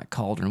in The Black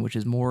Cauldron, which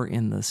is more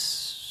in the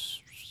 60s,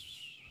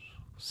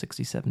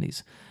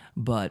 70s.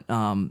 But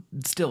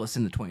still, it's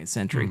in the 20th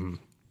century.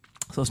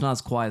 So it's not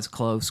as quite as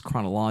close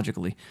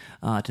chronologically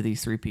to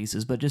these three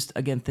pieces. But just,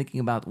 again, thinking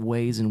about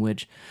ways in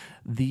which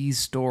these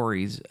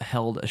stories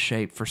held a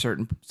shape for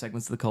certain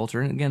segments of the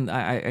culture. And again,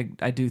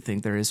 I do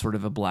think there is sort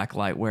of a black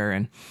light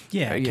wherein...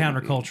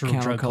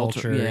 countercultural drug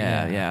culture.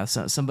 Yeah.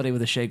 So somebody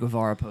with a Che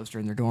Guevara poster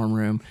in their dorm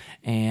room.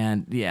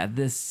 And,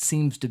 this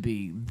seems to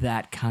be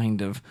that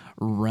kind of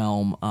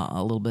realm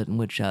a little bit in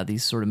which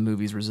these sort of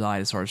movies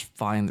reside as far as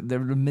they're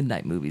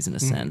midnight movies in a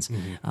sense,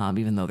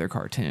 even though they're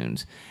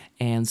cartoons.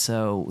 And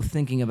so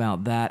thinking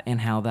about that and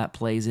how that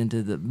plays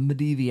into the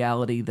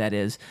medievality that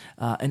is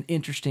an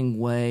interesting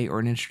way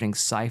or an interesting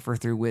cipher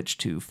through which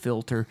to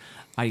filter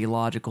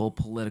ideological,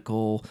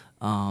 political,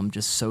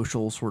 just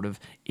social sort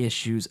of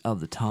issues of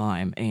the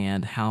time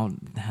and how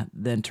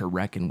then to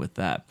reckon with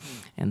that.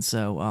 And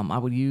so I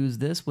would use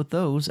this with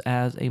those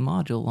as a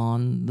module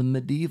on the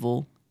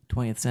medieval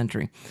 20th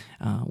century,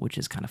 which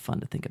is kind of fun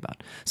to think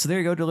about. So there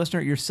you go, dear listener.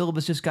 Your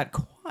syllabus just got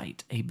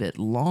quite a bit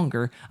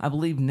longer. I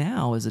believe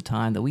now is the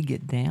time that we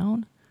get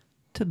down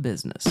to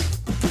business. It's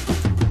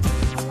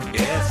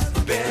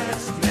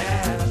business.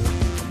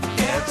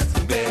 It's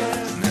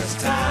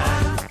business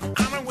time.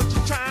 I know what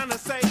you're trying to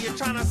say. You're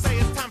trying to say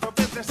it's time for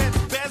business. It's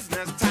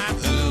business time.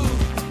 Ooh,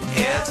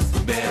 it's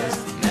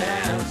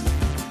business.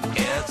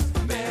 It's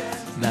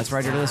business. That's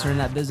right, dear listener. And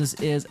that business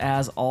is,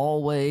 as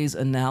always,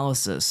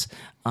 analysis.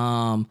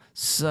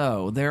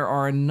 So there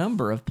are a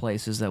number of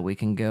places that we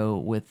can go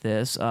with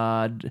this.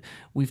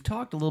 We've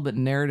talked a little bit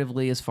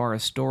narratively as far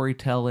as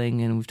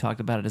storytelling, and we've talked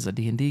about it as a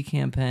D&D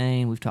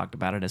campaign. We've talked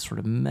about it as sort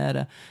of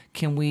meta.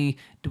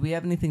 Do we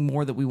have anything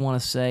more that we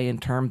want to say in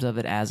terms of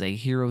it as a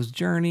hero's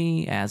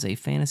journey, as a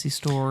fantasy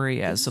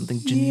story, as something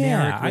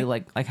generically,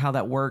 like how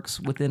that works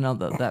within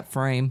that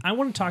frame? I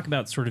want to talk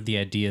about sort of the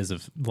ideas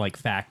of like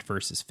fact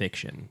versus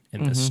fiction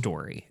in this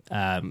story.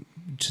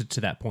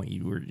 To that point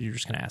you're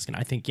just kind of asking.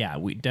 I think,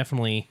 we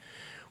definitely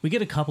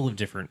get a couple of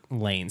different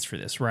lanes for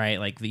this, right?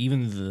 Like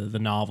even the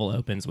novel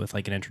opens with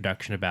like an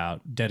introduction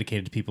about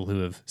dedicated to people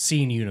who have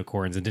seen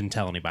unicorns and didn't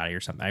tell anybody or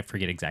something. I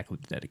forget exactly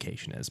what the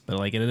dedication is, but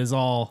like it is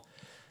all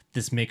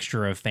this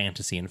mixture of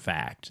fantasy and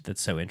fact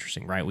that's so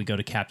interesting, right? We go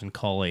to Captain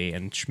Cully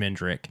and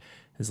Schmendrick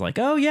is like,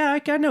 oh yeah,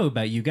 I know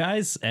about you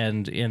guys.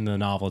 And in the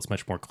novel, it's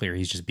much more clear.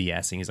 He's just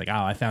BSing. He's like,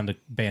 oh, I found a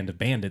band of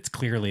bandits.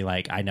 Clearly,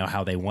 like, I know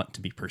how they want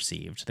to be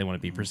perceived. They want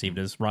to be perceived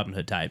as Robin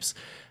Hood types.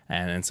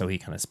 And so he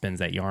kind of spins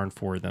that yarn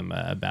for them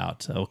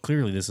about, oh,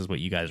 clearly this is what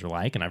you guys are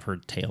like. And I've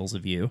heard tales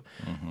of you.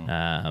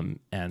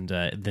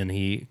 Then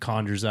he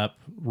conjures up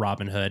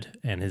Robin Hood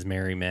and his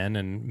merry men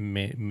and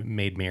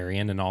Maid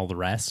Marian and all the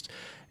rest.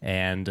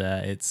 And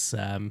it's,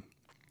 oh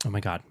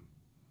my God.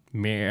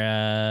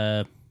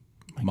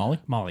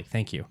 Molly,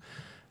 thank you.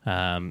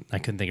 I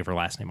couldn't think of her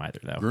last name either,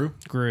 though.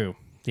 Gru.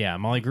 Yeah,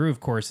 Molly Gru, of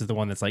course, is the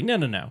one that's like,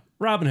 no.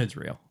 Robin Hood's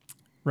real.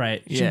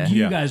 Right. Yeah.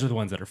 You guys are the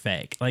ones that are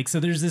fake. Like,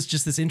 so there's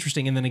this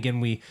interesting, and then again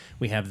we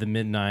have the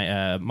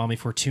midnight Mommy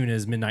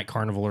Fortuna's Midnight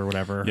Carnival or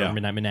whatever, or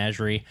Midnight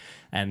Menagerie,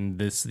 and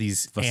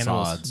these Facades.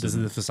 animals. This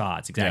is the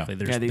facades, exactly.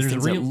 These There's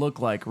things real, that look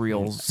like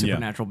real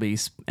supernatural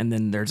beasts, and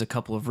then there's a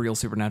couple of real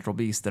supernatural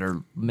beasts that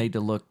are made to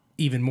look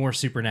even more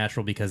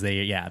supernatural because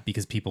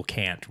because people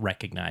can't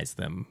recognize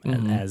them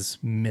as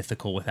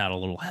mythical without a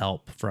little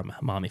help from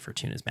Mommy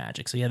Fortuna's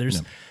magic. So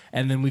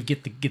and then we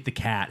get the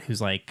cat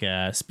who's like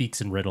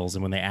speaks in riddles,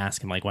 and when they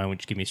ask him like, why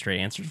won't you give me a straight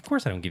answer? Of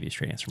course I don't give you a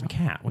straight answer from a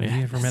cat. When have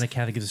you ever met a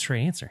cat that gives a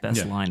straight answer?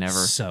 best line ever.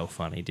 So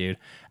funny, dude.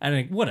 I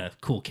think what a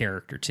cool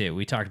character too.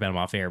 We talked about him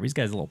off air, but he's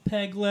got his little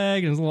peg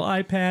leg and his little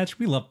eye patch.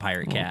 We love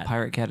Pirate Cat.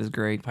 Pirate Cat is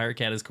great. Pirate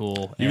Cat is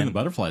cool. Even And the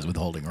butterflies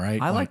withholding, right?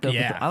 I like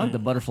the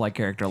butterfly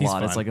character a He's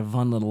lot. It's fun. like a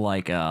fun little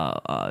like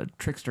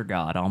trickster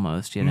god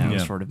almost,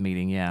 sort of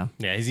meeting. Yeah.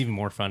 Yeah, he's even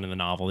more fun in the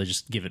novel. They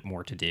just give it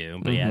more to do.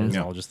 But it's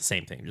all just the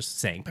same thing, just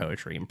saying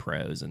poetry and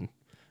prose and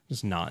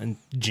just not and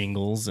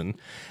jingles. And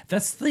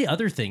that's the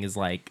other thing is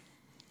like,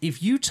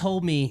 if you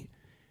told me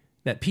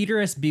that Peter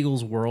S.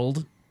 Beagle's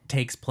world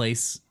takes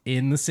place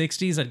in the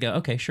 60s, I'd go,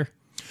 okay, sure.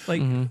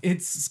 Like,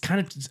 it's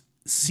kind of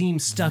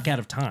seems stuck out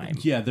of time.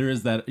 Yeah, there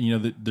is that,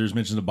 there's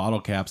mentions of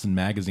bottle caps and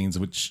magazines,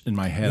 which in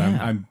my head,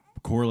 Yeah. I'm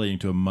correlating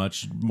to a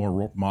much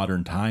more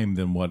modern time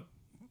than what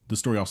the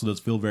story also does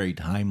feel very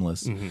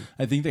timeless.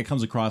 I think that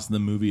comes across in the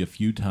movie a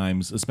few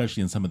times,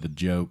 especially in some of the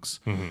jokes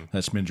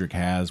that Schmendrick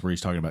has, where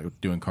he's talking about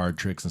doing card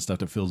tricks and stuff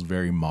that feels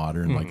very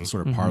modern, like the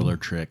sort of parlor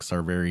tricks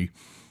are very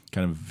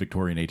kind of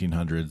Victorian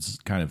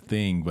 1800s kind of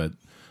thing. But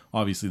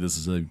obviously this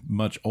is a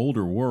much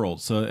older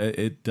world, so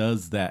it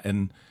does that.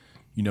 And,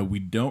 we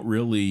don't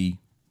really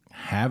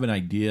have an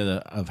idea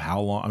of how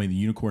long. I mean, the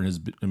unicorn has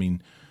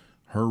been,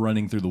 her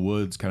running through the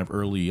woods kind of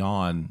early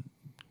on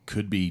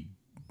could be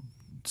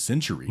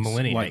centuries,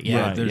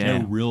 millennia. There's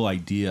no real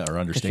idea or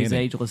understanding. She's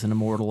ageless and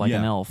immortal like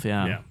an elf.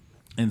 Yeah.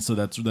 And so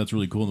that's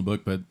really cool in the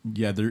book. But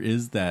yeah, there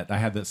is that. I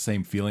had that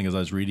same feeling as I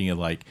was reading it.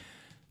 Like,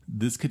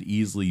 this could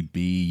easily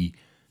be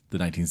the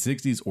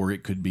 1960s, or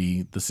it could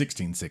be the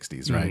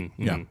 1660s, right?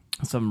 Yeah.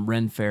 Some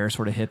Ren Fair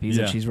sort of hippies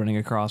that she's running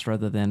across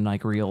rather than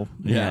like real,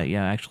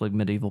 actually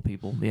medieval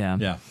people. Yeah.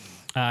 Yeah.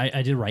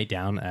 I did write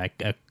down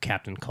a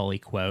Captain Cully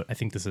quote. I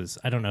think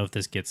I don't know if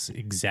this gets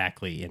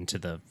exactly into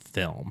the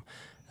film,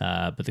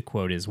 but the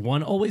quote is,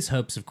 "One always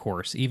hopes, of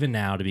course, even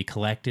now, to be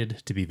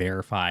collected, to be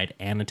verified,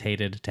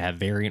 annotated, to have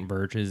variant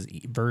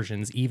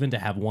versions, even to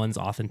have one's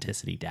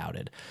authenticity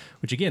doubted,"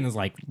 which again is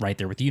like right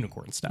there with the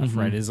unicorn stuff,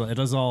 right? It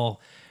is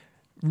all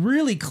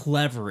really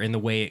clever in the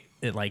way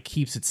it like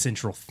keeps its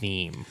central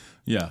theme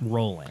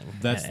rolling.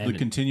 That's the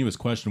continuous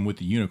question with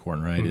the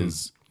unicorn, right?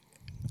 Is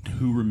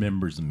who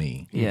remembers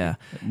me? Yeah,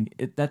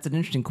 that's an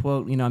interesting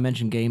quote. I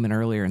mentioned Gaiman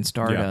earlier in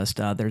Stardust.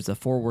 There's a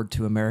foreword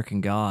to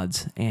American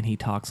Gods, and he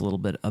talks a little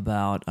bit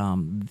about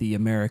the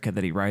America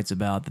that he writes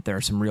about, that there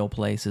are some real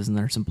places and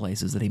there are some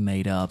places that he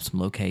made up, some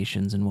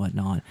locations and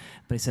whatnot.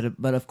 But he said,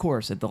 but of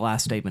course, at the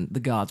last statement, the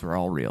gods were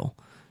all real.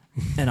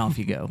 And off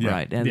you go,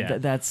 right?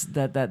 And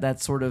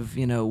that's sort of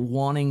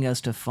wanting us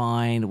to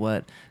find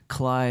what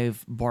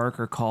Clive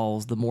Barker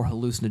calls the more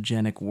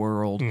hallucinogenic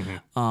world,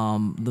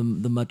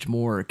 the much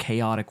more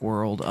chaotic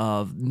world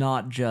of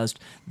not just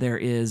there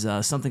is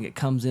something that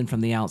comes in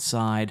from the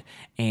outside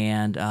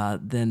and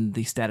then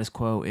the status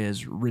quo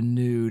is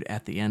renewed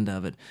at the end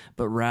of it,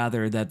 but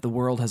rather that the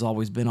world has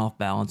always been off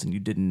balance and you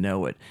didn't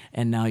know it,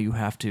 and now you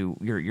have to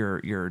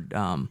you're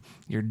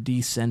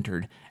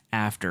decentered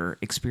after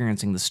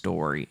experiencing the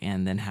story,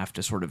 and then have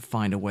to sort of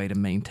find a way to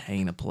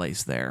maintain a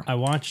place there. I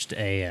watched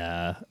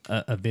a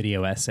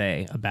video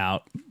essay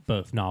about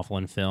both novel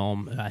and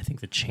film. I think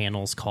the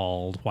channel's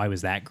called "Why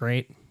Was That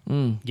Great?"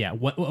 Yeah,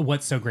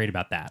 what's so great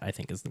about that? I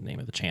think is the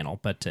name of the channel.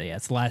 But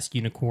it's The Last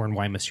Unicorn.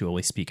 Why Must You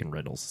Always Speak in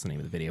Riddles? Is the name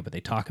of the video. But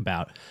they talk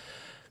about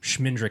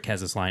Schmendrick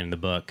has this line in the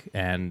book,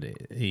 and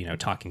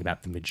talking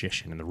about the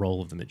magician and the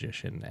role of the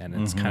magician, and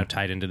it's kind of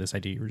tied into this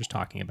idea you were just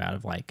talking about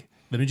of like,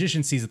 the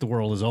magician sees that the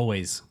world is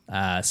always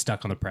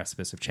stuck on the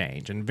precipice of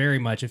change, and very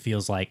much it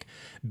feels like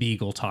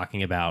Beagle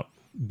talking about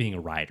being a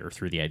writer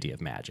through the idea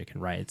of magic.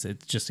 And right, it's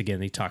just,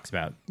 again, he talks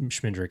about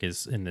Schmendrick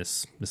is in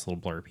this little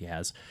blurb he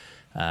has,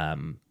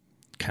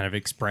 kind of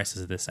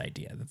expresses this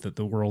idea that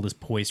the world is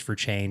poised for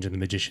change, and the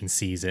magician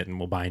sees it and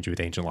will bind you with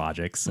ancient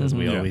logics, as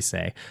we always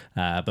say.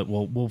 But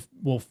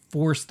we'll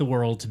force the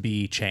world to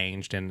be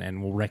changed,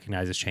 and we'll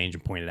recognize this change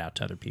and point it out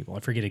to other people.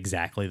 I forget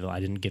exactly, I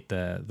didn't get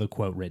the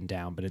quote written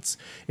down, but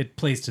it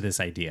plays to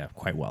this idea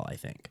quite well, I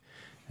think.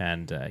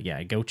 And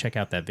go check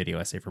out that video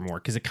essay for more,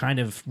 because it kind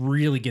of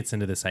really gets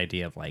into this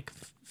idea of like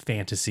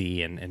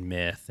fantasy and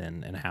myth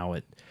and how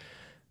it,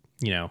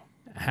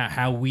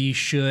 how we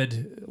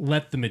should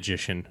let the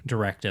magician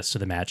direct us to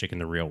the magic in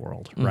the real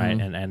world, right?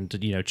 And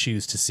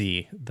choose to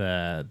see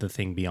the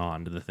thing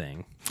beyond the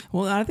thing.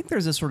 Well, I think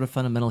there's a sort of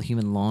fundamental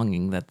human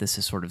longing that this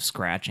is sort of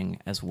scratching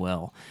as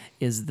well,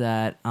 is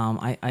that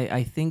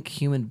I think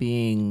human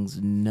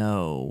beings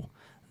know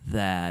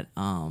that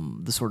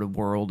the sort of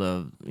world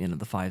of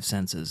the five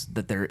senses,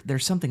 that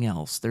there's something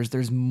else.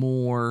 There's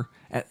more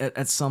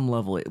at some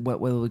level.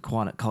 Whether we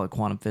call it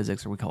quantum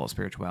physics, or we call it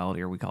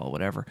spirituality, or we call it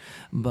whatever.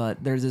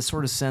 But there's this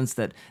sort of sense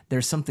that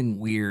there's something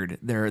weird.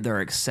 There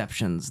are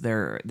exceptions.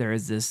 There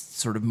is this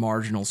sort of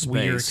marginal space.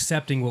 We are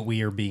accepting what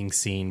we are being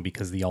seen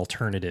because the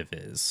alternative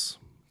is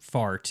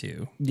far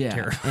too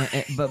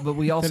terrifying. But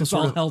we also it's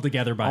sort all of held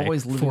together by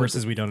always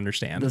forces we don't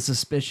understand. The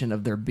suspicion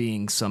of there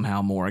being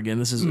somehow more. Again,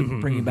 this is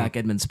bringing back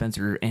Edmund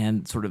Spencer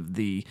and sort of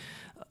the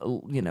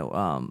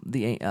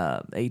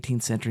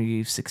 18th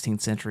century,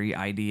 16th century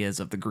ideas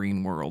of the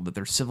green world, that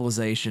there's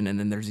civilization and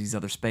then there's these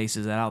other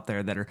spaces out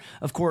there that are,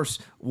 of course,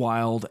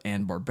 wild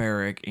and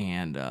barbaric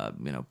and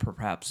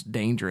perhaps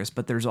dangerous,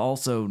 but there's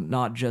also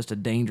not just a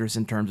dangerous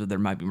in terms of there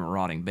might be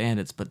marauding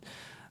bandits, but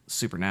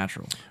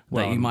supernatural,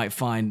 that you might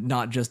find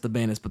not just the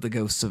bandits but the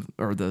ghosts of,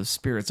 or the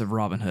spirits of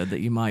Robin Hood,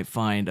 that you might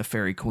find a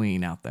fairy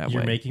queen out that way.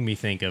 You're making me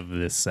think of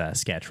this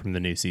sketch from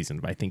the new season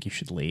of I Think You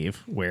Should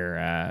Leave,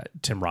 where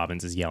Tim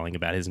Robbins is yelling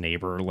about his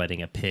neighbor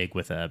letting a pig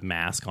with a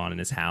mask on in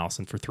his house,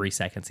 and for 3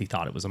 seconds he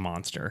thought it was a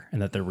monster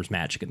and that there was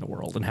magic in the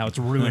world, and how it's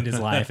ruined his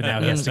life, and now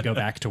he has to go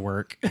back to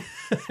work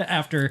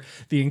after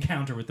the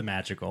encounter with the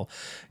magical.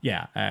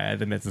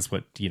 Then that's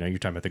what you're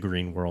talking about, the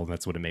green world, and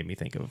that's what it made me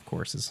think of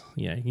course, is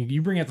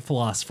you bring out the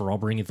philosopher, I'll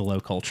bring you the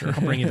low culture.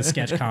 I'll bring you the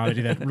sketch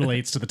comedy that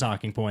relates to the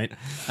talking point.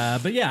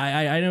 But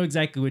I know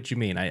exactly what you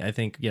mean. I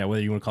think,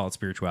 whether you want to call it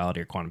spirituality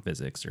or quantum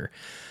physics, or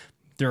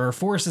there are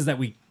forces that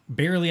we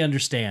barely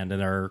understand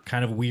and are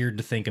kind of weird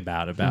to think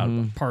about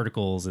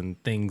particles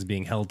and things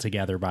being held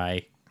together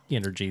by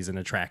energies and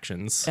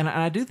attractions. And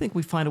I do think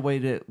we find a way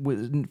to,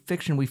 in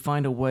fiction, we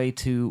find a way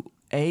to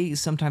A,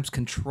 sometimes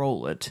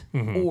control it,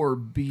 or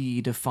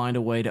B, to find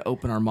a way to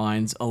open our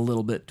minds a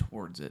little bit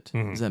towards it.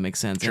 Does that make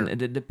sense? Sure.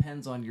 And it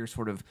depends on your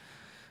sort of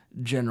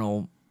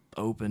general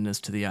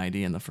openness to the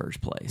idea in the first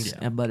place.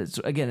 But it's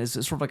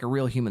sort of like a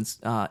real human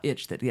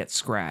itch that gets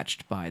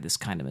scratched by this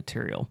kind of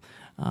material,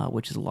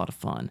 which is a lot of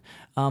fun.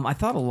 I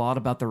thought a lot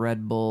about the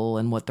Red Bull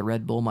and what the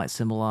Red Bull might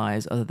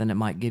symbolize, other than it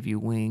might give you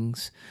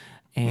wings.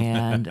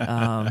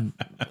 And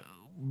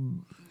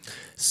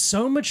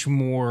so much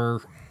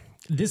more.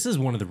 This is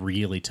one of the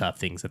really tough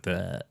things that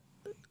the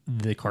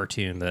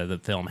cartoon, the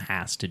film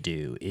has to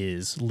do,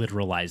 is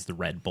literalize the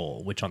Red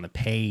Bull, which on the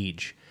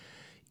page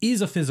is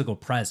a physical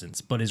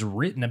presence, but is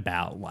written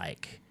about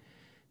like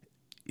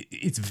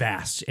it's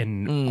vast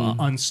and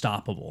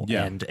unstoppable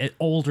and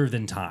older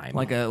than time,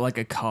 like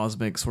a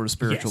cosmic sort of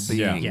spiritual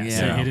being. Yeah.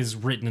 So it is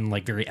written in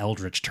like very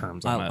eldritch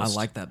terms. Almost. I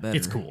like that better.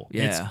 It's cool.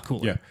 Yeah. It's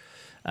cooler.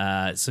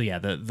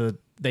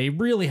 They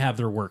really have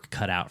their work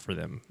cut out for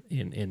them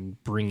in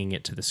bringing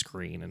it to the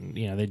screen, and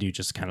they do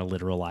just kind of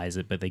literalize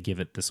it, but they give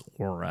it this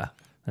aura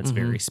That's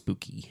very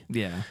spooky.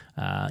 Yeah.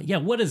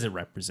 What does it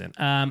represent?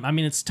 I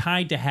mean, it's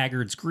tied to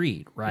Haggard's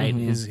greed, right?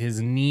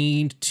 His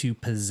need to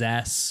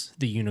possess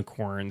the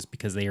unicorns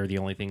because they are the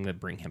only thing that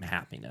bring him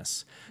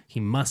happiness. He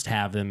must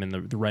have them, and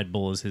the Red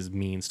Bull is his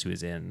means to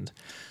his end.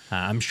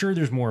 I'm sure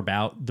there's more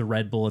about the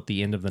Red Bull at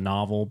the end of the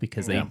novel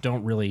because they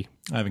don't really...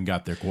 I haven't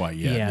got there quite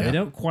yet. Yeah, they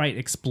don't quite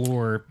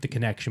explore the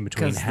connection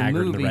between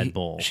Haggard and the Red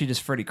Bull. She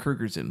just Freddy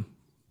Krueger's him.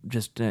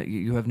 Just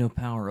you have no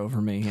power over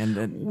me,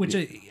 and which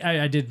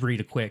I did read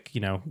a quick,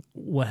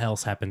 what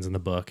else happens in the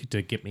book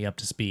to get me up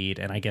to speed,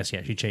 and I guess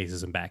she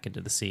chases him back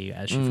into the sea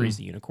as she frees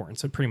the unicorn,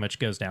 so it pretty much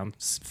goes down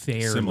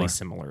fairly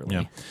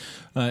similarly.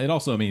 Yeah, it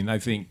also, I mean, I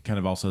think kind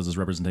of also has this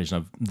representation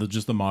of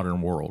just the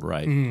modern world,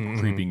 right?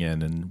 Creeping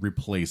in and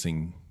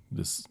replacing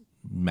this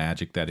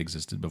magic that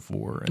existed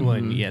before,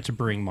 and to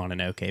bring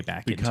Mononoke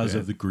back because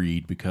into of the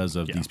greed, because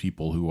of these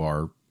people who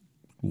are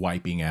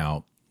wiping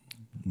out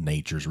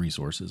nature's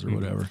resources or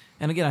whatever.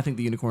 And again, I think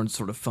the unicorn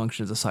sort of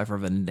functions as a cipher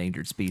of an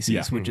endangered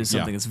species, which is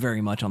something that's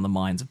very much on the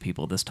minds of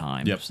people this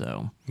time.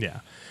 So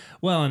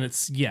well, and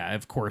it's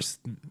of course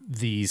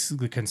the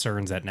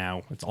concerns that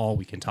now it's all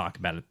we can talk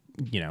about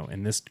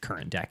in this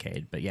current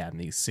decade, but in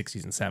these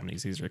 60s and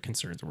 70s, these are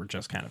concerns that we're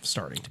just kind of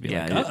starting to be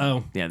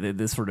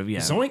this sort of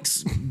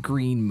zoinks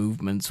green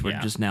movements were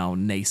just now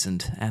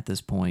nascent at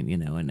this point,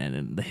 and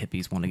the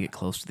hippies want to get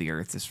close to the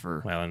earth just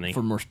for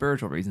more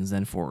spiritual reasons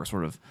than for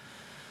sort of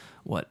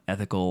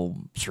ethical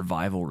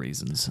survival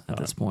reasons at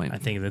this point. I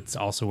think that's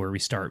also where we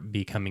start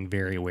becoming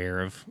very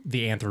aware of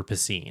the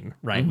Anthropocene,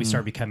 right? We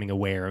start becoming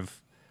aware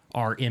of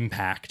our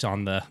impact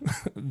on the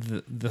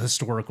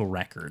historical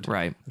record,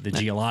 right? The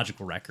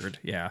geological record,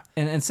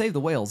 And Save the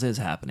Whales is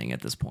happening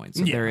at this point,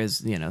 so there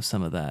is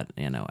some of that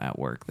at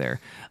work there.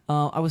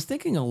 I was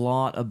thinking a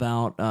lot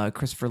about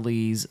Christopher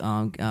Lee's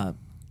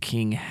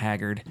King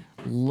Haggard,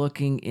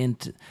 looking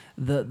into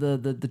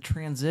the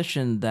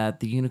transition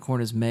that the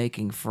unicorn is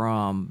making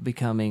from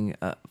becoming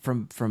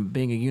from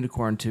being a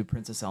unicorn to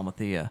Princess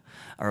Almathea,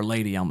 or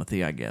Lady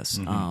Almathea, I guess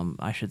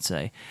I should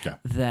say.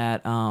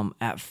 That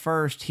at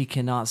first he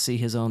cannot see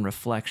his own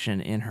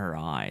reflection in her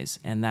eyes,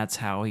 and that's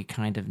how he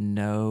kind of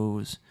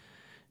knows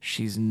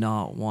she's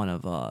not one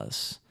of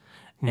us.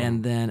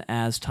 And then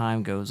as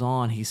time goes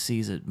on, he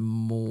sees it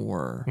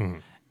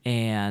more,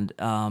 and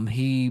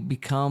he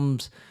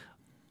becomes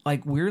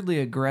like weirdly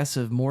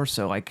aggressive, more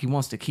so. Like he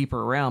wants to keep her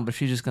around, but if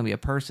she's just going to be a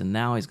person,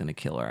 now he's going to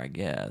kill her, I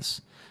guess.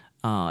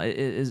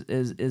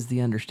 Is the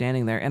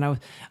understanding there? And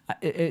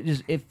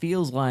it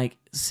feels like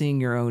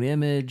seeing your own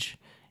image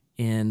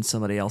in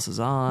somebody else's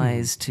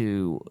eyes.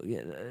 It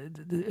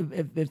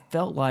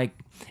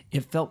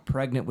felt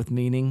pregnant with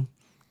meaning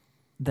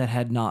that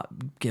had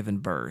not given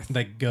birth.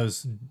 That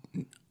goes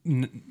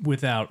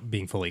without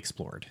being fully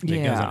explored.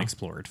 It goes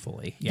unexplored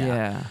fully.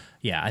 Yeah,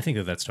 I think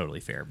that's totally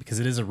fair because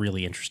it is a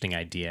really interesting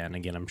idea. And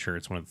again, I'm sure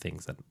it's one of the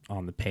things that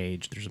on the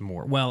page there's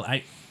more. Well,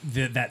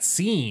 that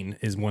scene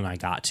is one I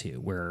got to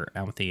where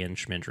Almathea and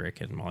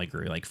Schmendrick and Molly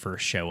Grew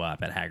first show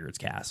up at Haggard's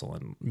castle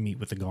and meet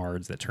with the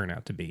guards that turn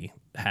out to be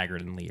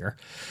Haggard and Lear,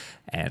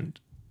 and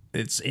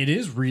it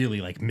is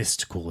really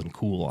mystical and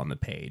cool on the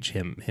page.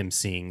 Him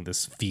seeing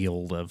this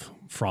field of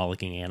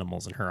frolicking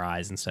animals in her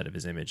eyes instead of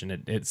his image, and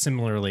it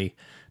similarly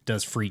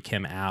does freak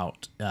him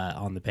out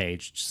on the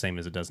page, same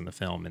as it does in the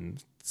film.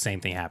 And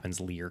same thing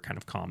happens. Lear kind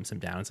of calms him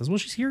down and says, "Well,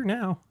 she's here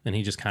now," and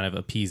he just kind of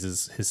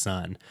appeases his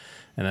son.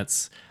 And I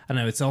don't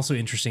know. It's also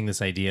interesting,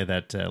 this idea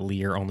that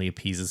Lear only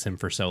appeases him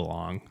for so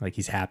long.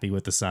 He's happy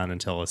with the son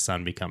until his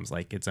son becomes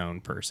its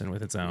own person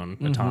with its own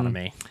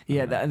autonomy.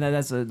 Yeah,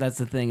 that's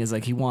the thing is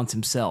he wants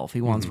himself.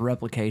 He wants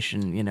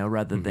replication,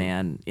 rather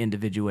than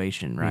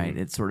individuation, right?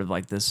 It's sort of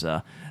like this.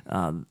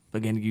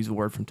 Again, to use a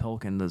word from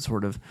Tolkien, the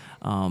sort of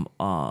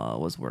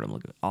what's the word I'm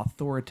looking at?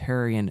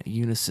 Authoritarian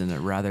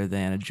unison rather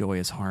than a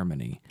joyous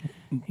harmony.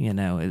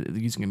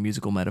 Using a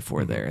musical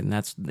metaphor there, and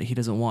he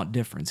doesn't want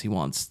difference. He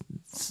wants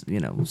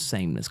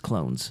sameness,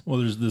 clones. Well,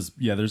 there's this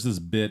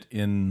bit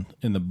in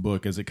the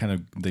book as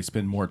they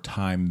spend more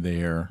time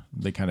there.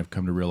 They kind of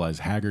come to realize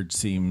Haggard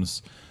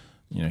seems,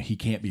 he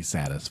can't be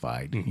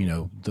satisfied.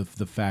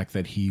 The fact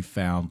that he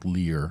found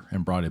Lear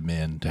and brought him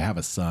in to have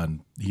a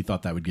son, he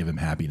thought that would give him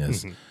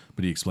happiness.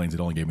 But he explains it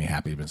only gave me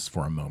happiness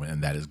for a moment,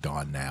 and that is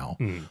gone now.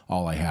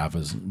 All I have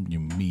is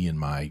me and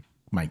my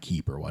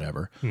keep or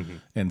whatever.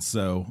 And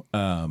so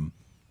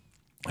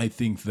I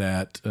think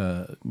that,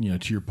 to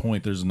your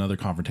point, there's another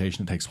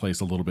confrontation that takes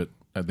place a little bit.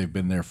 They've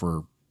been there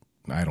for,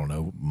 I don't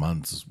know,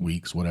 months,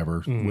 weeks,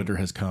 whatever. Winter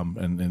has come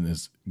and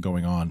is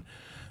going on,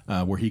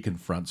 where he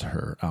confronts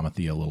her,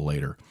 Almathea, a little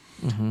later.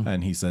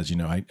 And he says,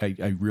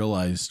 I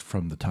realized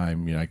from the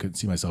time, I couldn't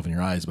see myself in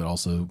your eyes, but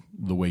also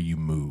the way you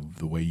move,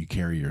 the way you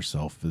carry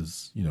yourself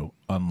is,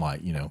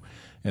 unlike,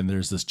 and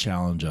there's this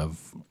challenge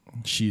of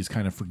she's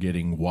kind of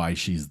forgetting why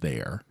she's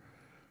there.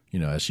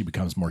 As she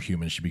becomes more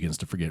human, she begins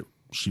to forget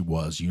she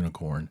was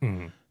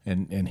unicorn.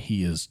 And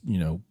he is,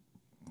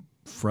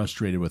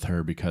 frustrated with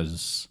her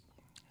because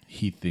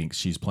he thinks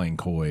she's playing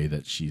coy,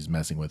 that she's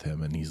messing with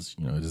him, and he's,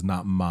 you know, it is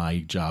not my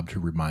job to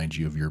remind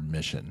you of your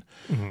mission.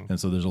 And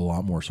so there's a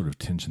lot more sort of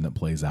tension that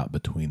plays out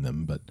between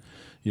them. But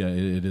yeah,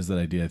 it is that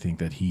idea, I think,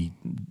 that he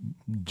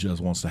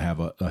just wants to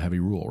have a heavy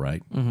rule,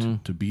 right?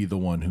 To be the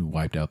one who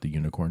wiped out the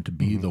unicorn, to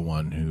be the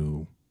one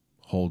who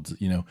holds,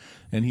 you know,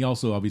 and he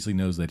also obviously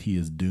knows that he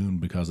is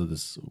doomed because of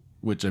this,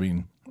 which, I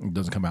mean, it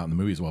doesn't come out in the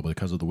movie as well, but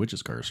because of the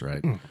witch's curse,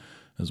 right?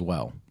 As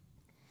well.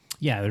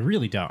 Yeah, they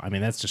really don't. I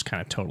mean, that's just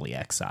kind of totally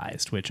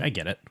excised, which I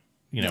get it.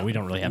 You know, we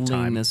don't really have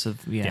time. Leanness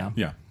of Yeah,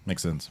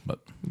 makes sense. But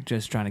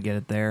just trying to get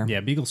it there. Yeah,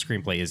 Beagle's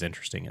screenplay is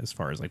interesting as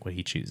far as like what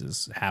he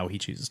chooses, how he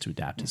chooses to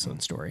adapt his own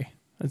story.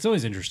 It's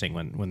always interesting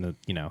when the,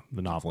 you know,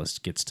 the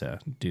novelist gets to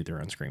do their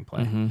own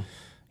screenplay.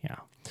 Yeah.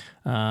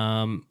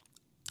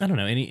 I don't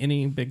know.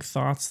 Any big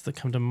thoughts that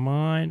come to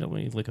mind? Let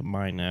me look at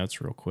my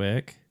notes real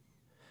quick.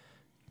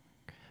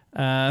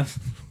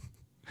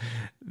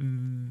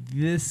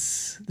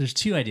 There's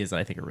two ideas that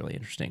I think are really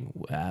interesting.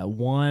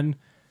 One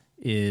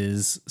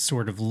is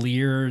sort of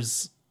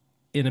Lear's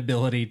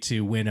inability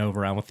to win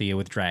over Alethea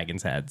with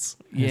dragon's heads.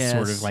 Yes,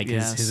 Sort of like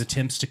yes. his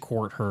attempts to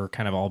court her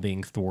kind of all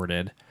being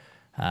thwarted.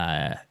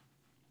 And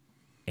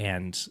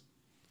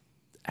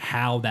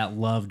how that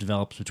love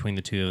develops between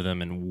the two of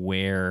them and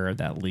where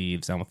that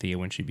leaves Alethea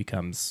when she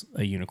becomes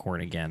a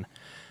unicorn again.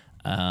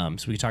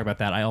 So we can talk about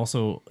that. I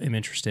also am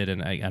interested in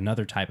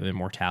another type of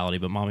immortality,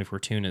 but Mommy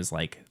Fortuna's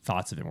like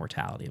thoughts of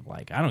immortality of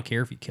like, I don't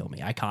care if you kill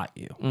me. I caught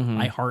you.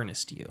 I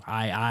harnessed you.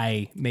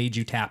 I made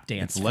you tap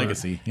dance. it's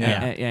legacy.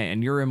 Yeah,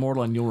 and you're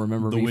immortal and you'll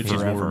remember The me witches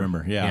forever. will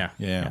remember. Yeah.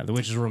 The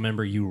witches will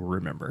remember. You will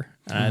remember.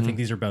 I think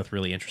these are both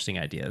really interesting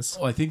ideas.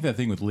 Well, I think that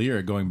thing with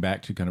Lear, going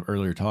back to kind of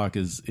earlier talk,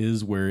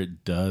 is where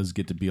it does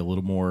get to be a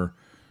little more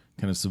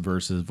kind of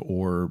subversive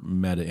or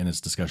meta in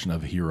its discussion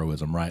of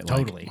heroism, right? Like,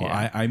 Totally, well,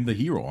 yeah. I'm the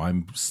hero.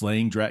 I'm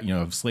slaying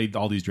I've slayed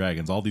all these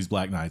dragons, all these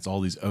black knights,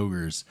 all these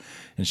ogres,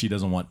 and she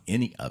doesn't want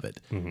any of it.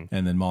 And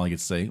then Molly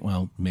gets to say,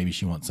 well, maybe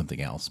she wants something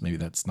else. Maybe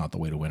that's not the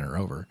way to win her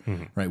over,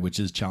 right?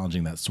 Which is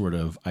challenging that sort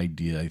of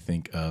idea, I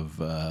think,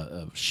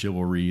 of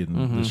chivalry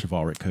and the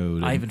chivalric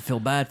code. I And- even feel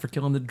bad for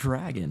killing the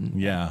dragon.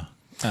 yeah.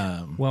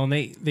 Well, and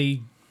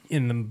they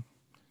in the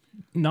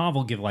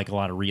novel give like a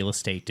lot of real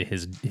estate to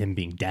him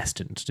being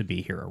destined to be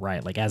a hero,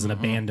 right? Like as an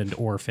abandoned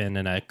orphan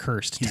in a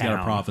cursed He's town.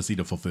 got a prophecy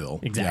to fulfill.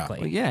 Exactly.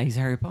 Well, yeah, he's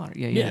Harry Potter.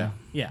 Yeah.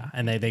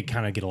 And they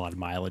kind of get a lot of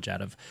mileage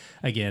out of,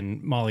 again,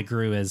 Molly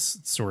Grew as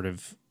sort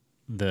of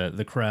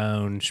the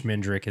crone,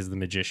 Schmendrick is the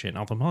magician.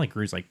 Although Molly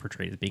Grew's like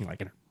portrayed as being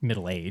like in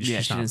middle age. Yeah,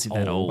 She's she not didn't seem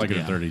that old. Like in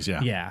Yeah. the 30s,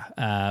 yeah.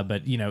 Yeah,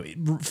 but you know, it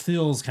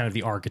fills kind of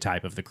the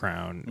archetype of the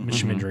crone,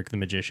 Schmendrick the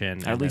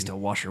magician, At least a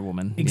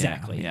washerwoman.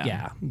 exactly.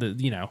 Yeah.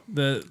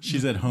 The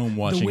She's at home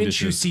washing the winch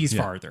who dishes. sees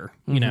Yeah. farther,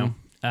 you know.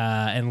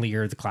 And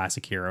Lear, the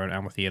classic hero, and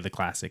Alethea, the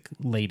classic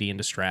lady in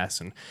distress,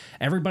 and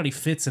everybody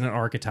fits in an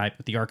archetype,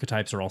 but the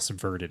archetypes are all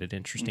subverted in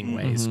interesting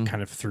ways,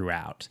 kind of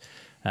throughout.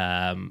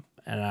 And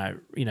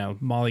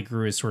Molly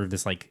Grew is sort of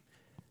this like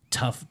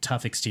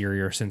tough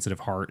exterior, sensitive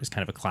heart, is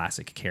kind of a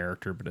classic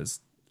character, but is,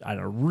 I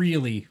don't know,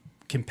 really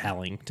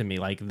compelling to me.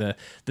 Like the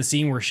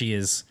scene where she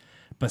is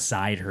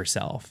beside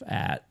herself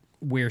at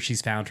where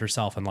she's found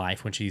herself in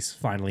life when she's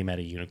finally met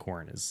a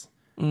unicorn is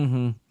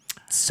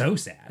so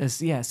sad.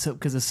 So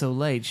because it's so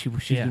late,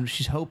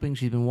 she's hoping,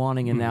 she's been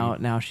wanting, and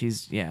now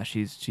she's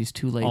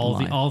too late. in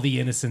life. All the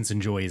innocence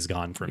and joy is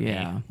gone from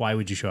Yeah. me. Why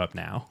would you show up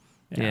now?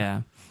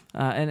 Yeah.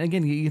 And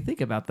again, you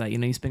think about that.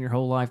 You spend your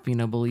whole life,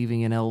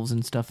 believing in elves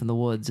and stuff in the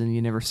woods, and you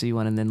never see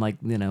one. And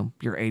then,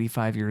 you're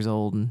 85 years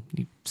old and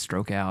you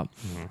stroke out.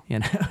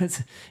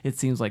 It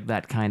seems like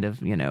that kind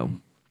of,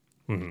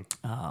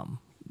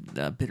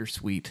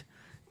 bittersweet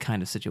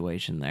kind of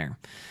situation there.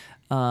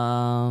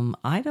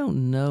 I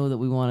don't know that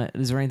we want to.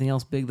 Is there anything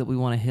else big that we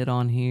want to hit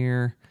on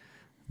here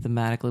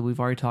thematically? We've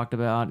already talked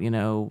about,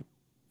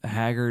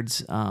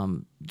 Haggard's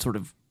sort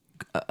of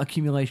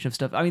accumulation of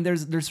stuff. I mean,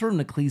 there's sort of an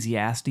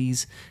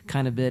Ecclesiastes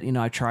kind of bit.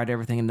 I tried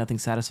everything and nothing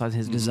satisfies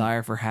his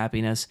desire for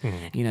happiness.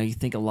 You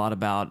think a lot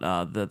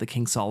about the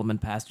King Solomon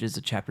passages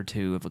of chapter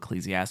 2 of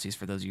Ecclesiastes,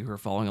 for those of you who are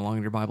following along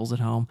in your Bibles at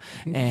home,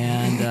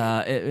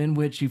 and in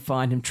which you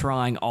find him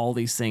trying all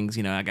these things.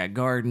 I got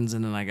gardens,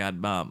 and then I got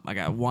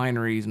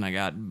wineries, and I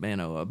got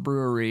a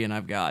brewery, and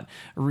I've got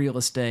real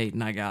estate,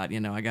 and I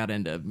got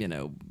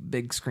into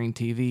big screen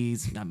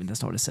TVs. I mean,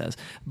 that's not what it says,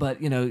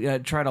 but I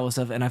tried all this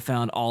stuff, and I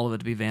found all of it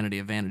to be vanity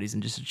of vanities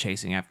and just a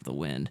chasing after the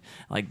wind.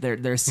 Like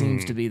there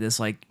seems to be this,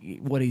 like,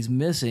 what he's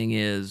missing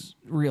is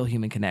real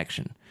human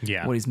connection.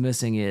 Yeah. What he's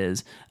missing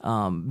is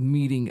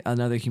meeting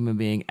another human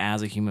being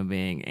as a human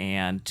being,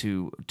 and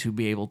to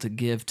be able to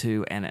give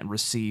to and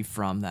receive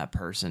from that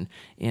person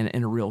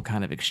in a real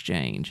kind of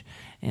exchange.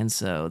 And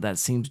so that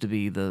seems to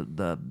be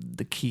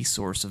the key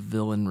source of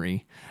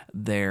villainry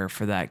there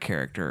for that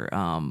character.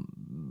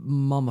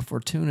 Mama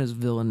Fortuna's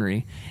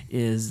villainry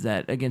is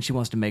that, again, she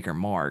wants to make her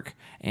mark,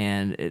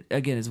 and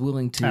again is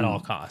willing to At all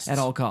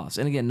costs.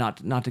 and again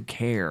not to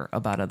care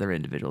about other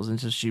individuals, and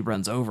so she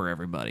runs over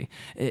everybody.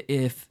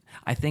 If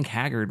I think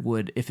Haggard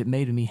would, if it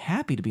made me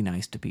happy to be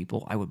nice to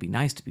people, I would be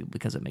nice to people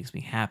because it makes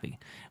me happy,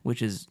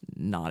 which is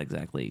not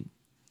exactly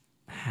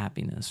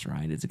happiness,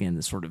 right? It's again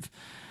this sort of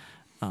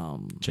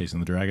Chasing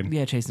the dragon.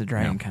 yeah, chasing the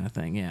dragon kind of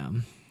thing. Yeah.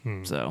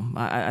 So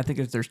I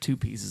think there's two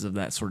pieces of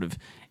that sort of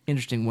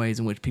interesting ways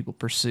in which people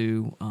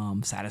pursue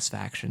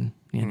satisfaction,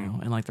 you know,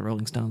 and like the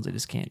Rolling Stones, they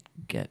just can't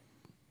get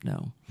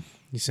no.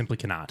 You simply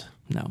cannot.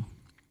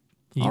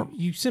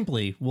 You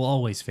simply will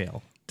always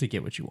fail to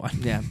get what you want.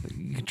 Yeah, but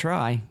you can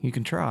try. You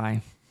can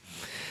try.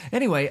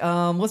 Anyway,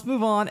 let's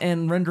move on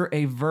and render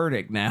a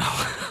verdict now.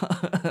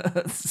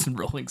 Some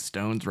Rolling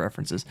Stones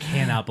references.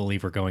 Cannot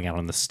believe we're going out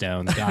on the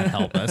Stones. God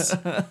help us.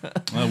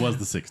 Well, it was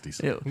the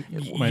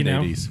 60s. My you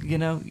know, 80s. You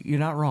know, you're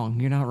not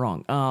wrong. You're not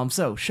wrong.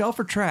 So, shelf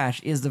or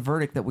trash is the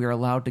verdict that we are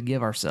allowed to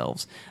give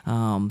ourselves.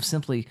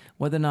 Simply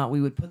whether or not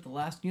we would put The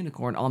Last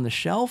Unicorn on the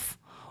shelf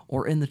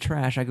or in the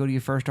trash. I go to you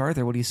first,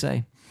 Arthur. What do you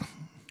say?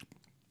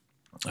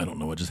 I don't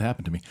know what just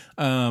happened to me.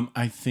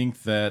 I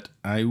think that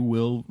I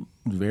will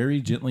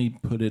very gently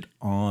put it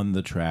on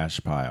the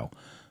trash pile.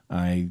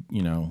 I,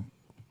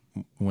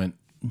 went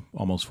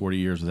almost 40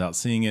 years without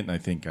seeing it, and I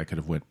think I could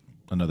have went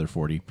another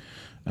 40.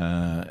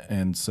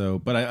 And so,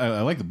 but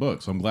I like the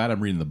book, so I'm glad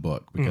I'm reading the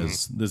book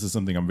because this is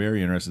something I'm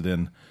very interested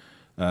in.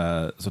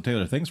 So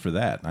Taylor, thanks for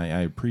that. I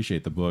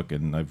appreciate the book,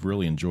 and I've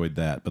really enjoyed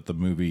that. But the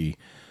movie,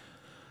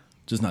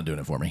 just not doing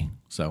it for me.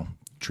 So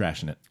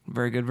trashing it.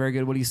 Very good, very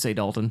good. What do you say,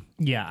 Dalton?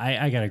 Yeah,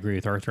 I got to agree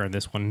with Arthur on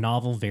this one.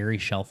 Novel, very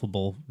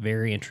shelfable,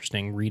 very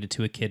interesting. Read it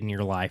to a kid in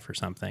your life or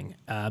something.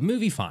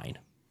 Movie, fine.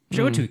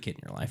 Show it to a kid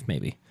in your life,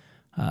 maybe.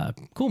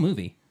 Cool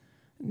movie.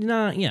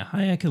 Nah, yeah,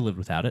 I could live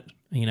without it.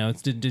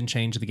 It didn't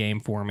change the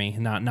game for me.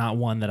 Not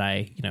one that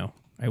I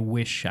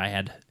wish I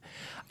had.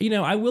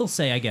 I will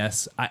say, I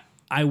guess,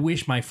 I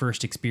wish my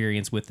first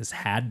experience with this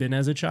had been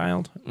as a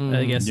child.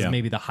 I guess is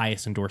maybe the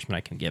highest endorsement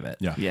I can give it.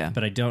 Yeah.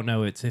 But I don't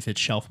know if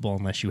it's shelfable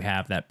unless you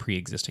have that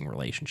pre-existing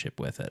relationship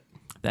with it.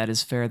 That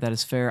is fair. That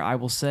is fair. I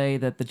will say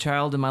that the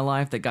child in my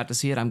life that got to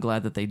see it, I'm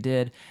glad that they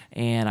did.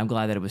 And I'm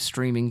glad that it was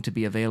streaming to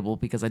be available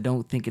because I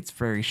don't think it's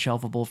very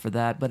shelfable for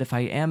that. But if I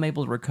am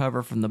able to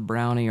recover from the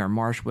brownie or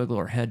marsh wiggle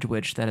or hedge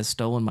witch that has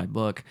stolen my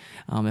book,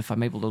 if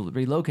I'm able to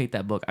relocate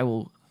that book, I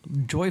will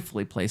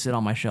joyfully place it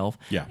on my shelf.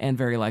 Yeah. And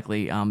very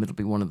likely it'll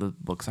be one of the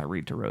books I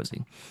read to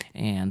Rosie.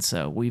 And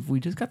so we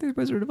just got through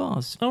Wizard of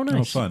Oz. Oh,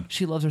 nice. Oh, fun.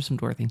 She loves her some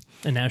Dorothy.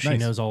 And now she Nice.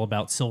 knows all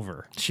about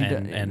silver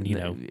and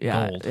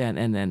gold.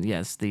 And then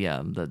yes, the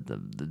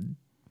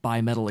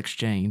bimetal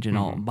exchange and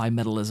all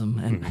bimetalism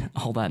and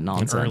all that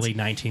nonsense. Early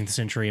 19th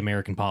century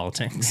American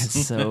politics.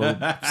 It's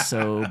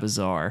so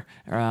bizarre.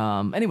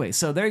 Anyway,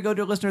 so there you go,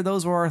 dear listener.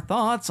 Those were our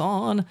thoughts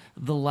on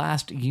The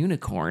Last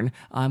Unicorn.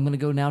 I'm going to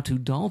go now to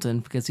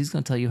Dalton because he's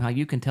going to tell you how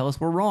you can tell us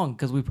we're wrong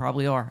because we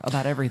probably are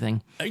about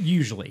everything.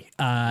 Usually.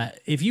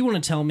 If you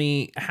want to tell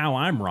me how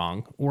I'm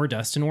wrong, or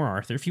Dustin or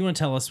Arthur, if you want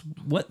to tell us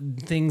what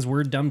things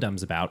we're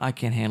dum-dums about, I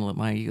can't handle it.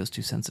 My ego's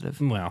too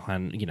sensitive. well,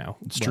 and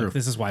it's true.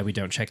 This is why we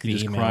don't check the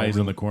Just email. cries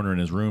in the corner in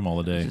his room all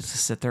the day. Just to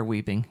sit there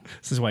weeping.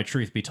 This is why,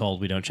 truth be told,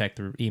 we don't check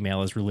the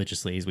email as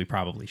religiously as we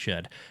probably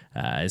should,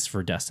 is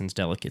for Dustin's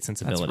delicate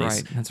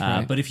sensibilities. That's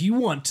right. But if you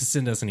want to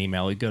send us an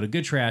email, you go to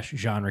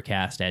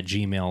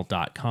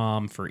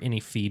goodtrashgenrecast@gmail.com for any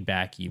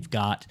feedback you've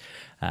got.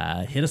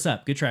 Hit us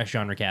up,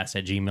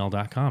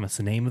 goodtrashgenrecast@gmail.com. It's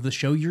the name of the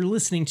show you're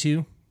listening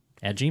to.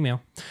 At Gmail.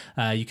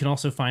 You can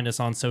also find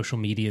us on social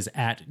medias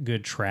at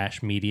Good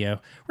Trash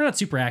Media. We're not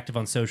super active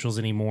on socials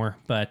anymore,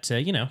 but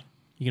you can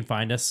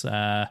find us.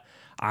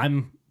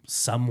 I'm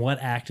somewhat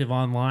active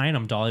online.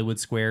 I'm Dollywood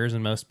Squares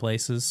in most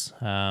places.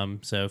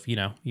 So if you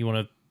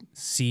want to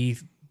see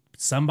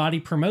somebody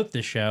promote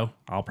this show,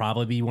 I'll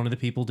probably be one of the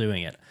people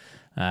doing it.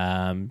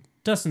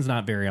 Dustin's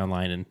not very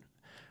online, and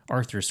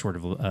Arthur's sort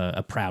of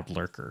a proud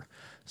lurker.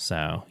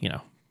 So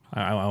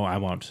I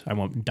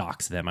won't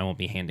dox them. I won't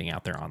be handing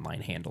out their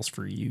online handles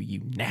for you, you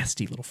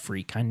nasty little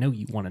freak. I know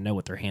you want to know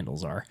what their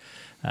handles are.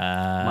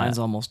 Mine's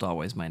almost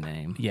always my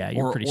name. Yeah,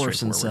 you're pretty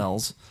Orson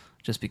straightforward. Cells,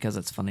 just because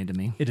it's funny to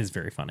me. It is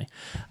very funny.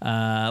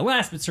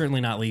 Last but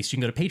certainly not least, you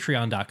can go to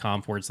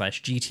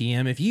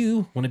patreon.com/GTM if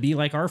you want to be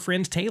like our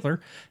friend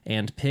Taylor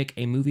and pick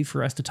a movie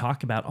for us to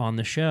talk about on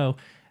the show.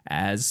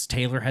 As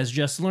Taylor has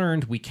just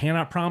learned, we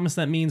cannot promise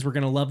that means we're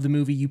going to love the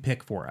movie you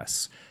pick for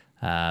us.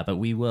 But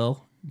we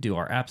will do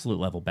our absolute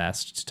level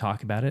best to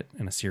talk about it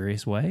in a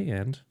serious way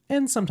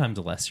and sometimes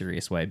a less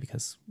serious way,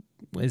 because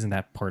isn't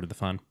that part of the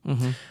fun?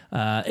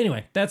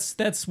 Anyway,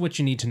 that's what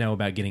you need to know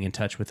about getting in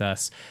touch with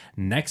us.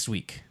 Next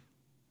week,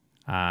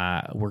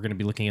 we're going to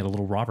be looking at a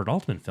little Robert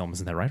Altman film.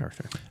 Isn't that right,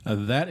 Arthur?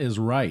 That is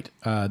right.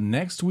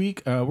 Next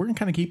week, we're going to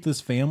kind of keep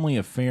this family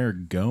affair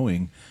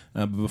going.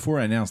 But before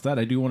I announce that,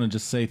 I do want to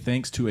just say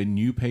thanks to a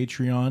new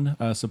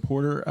Patreon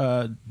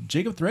supporter,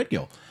 Jacob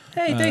Threadgill.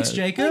 Hey, thanks,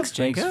 Jacob.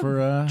 Thanks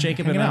for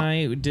Jacob hanging and out.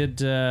 I did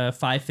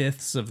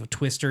 5/5 of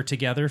Twister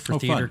together for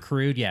Theater fun.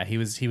 Crude. Yeah, he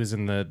was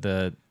in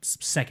the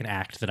second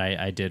act that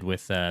I did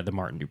with the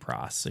Martin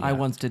Duprass. So, yeah. I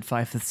once did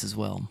 5/5 as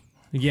well.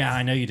 Yeah,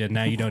 I know you did.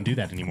 Now you don't do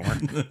that anymore.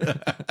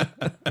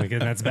 Because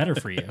that's better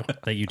for you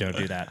that you don't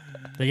do that.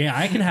 But yeah,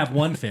 I can have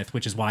 1/5,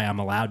 which is why I'm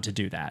allowed to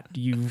do that.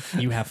 You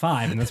have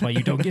 5, and that's why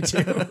you don't get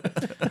to.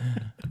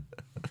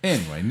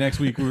 Anyway, next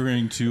week we're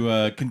going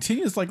to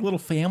continue this like little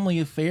family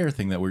affair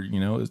thing that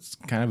it's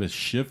kind of a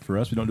shift for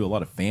us. We don't do a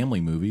lot of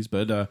family movies,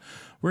 but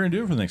we're going to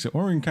do it for the next. Or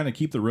we're going to kind of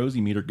keep the Rosie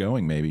meter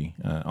going maybe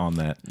on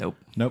that.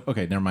 Nope.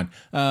 Okay, never mind.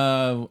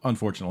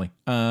 Unfortunately.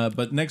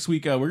 But next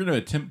week we're going to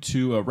attempt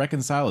to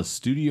reconcile a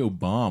studio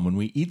bomb when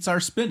we eats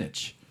our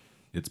spinach.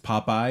 It's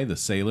Popeye the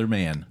Sailor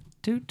Man.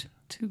 Toot,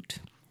 toot.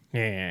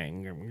 Yeah.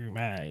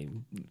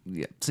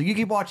 Yeah. So you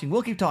keep watching.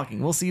 We'll keep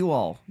talking. We'll see you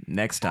all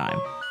next time.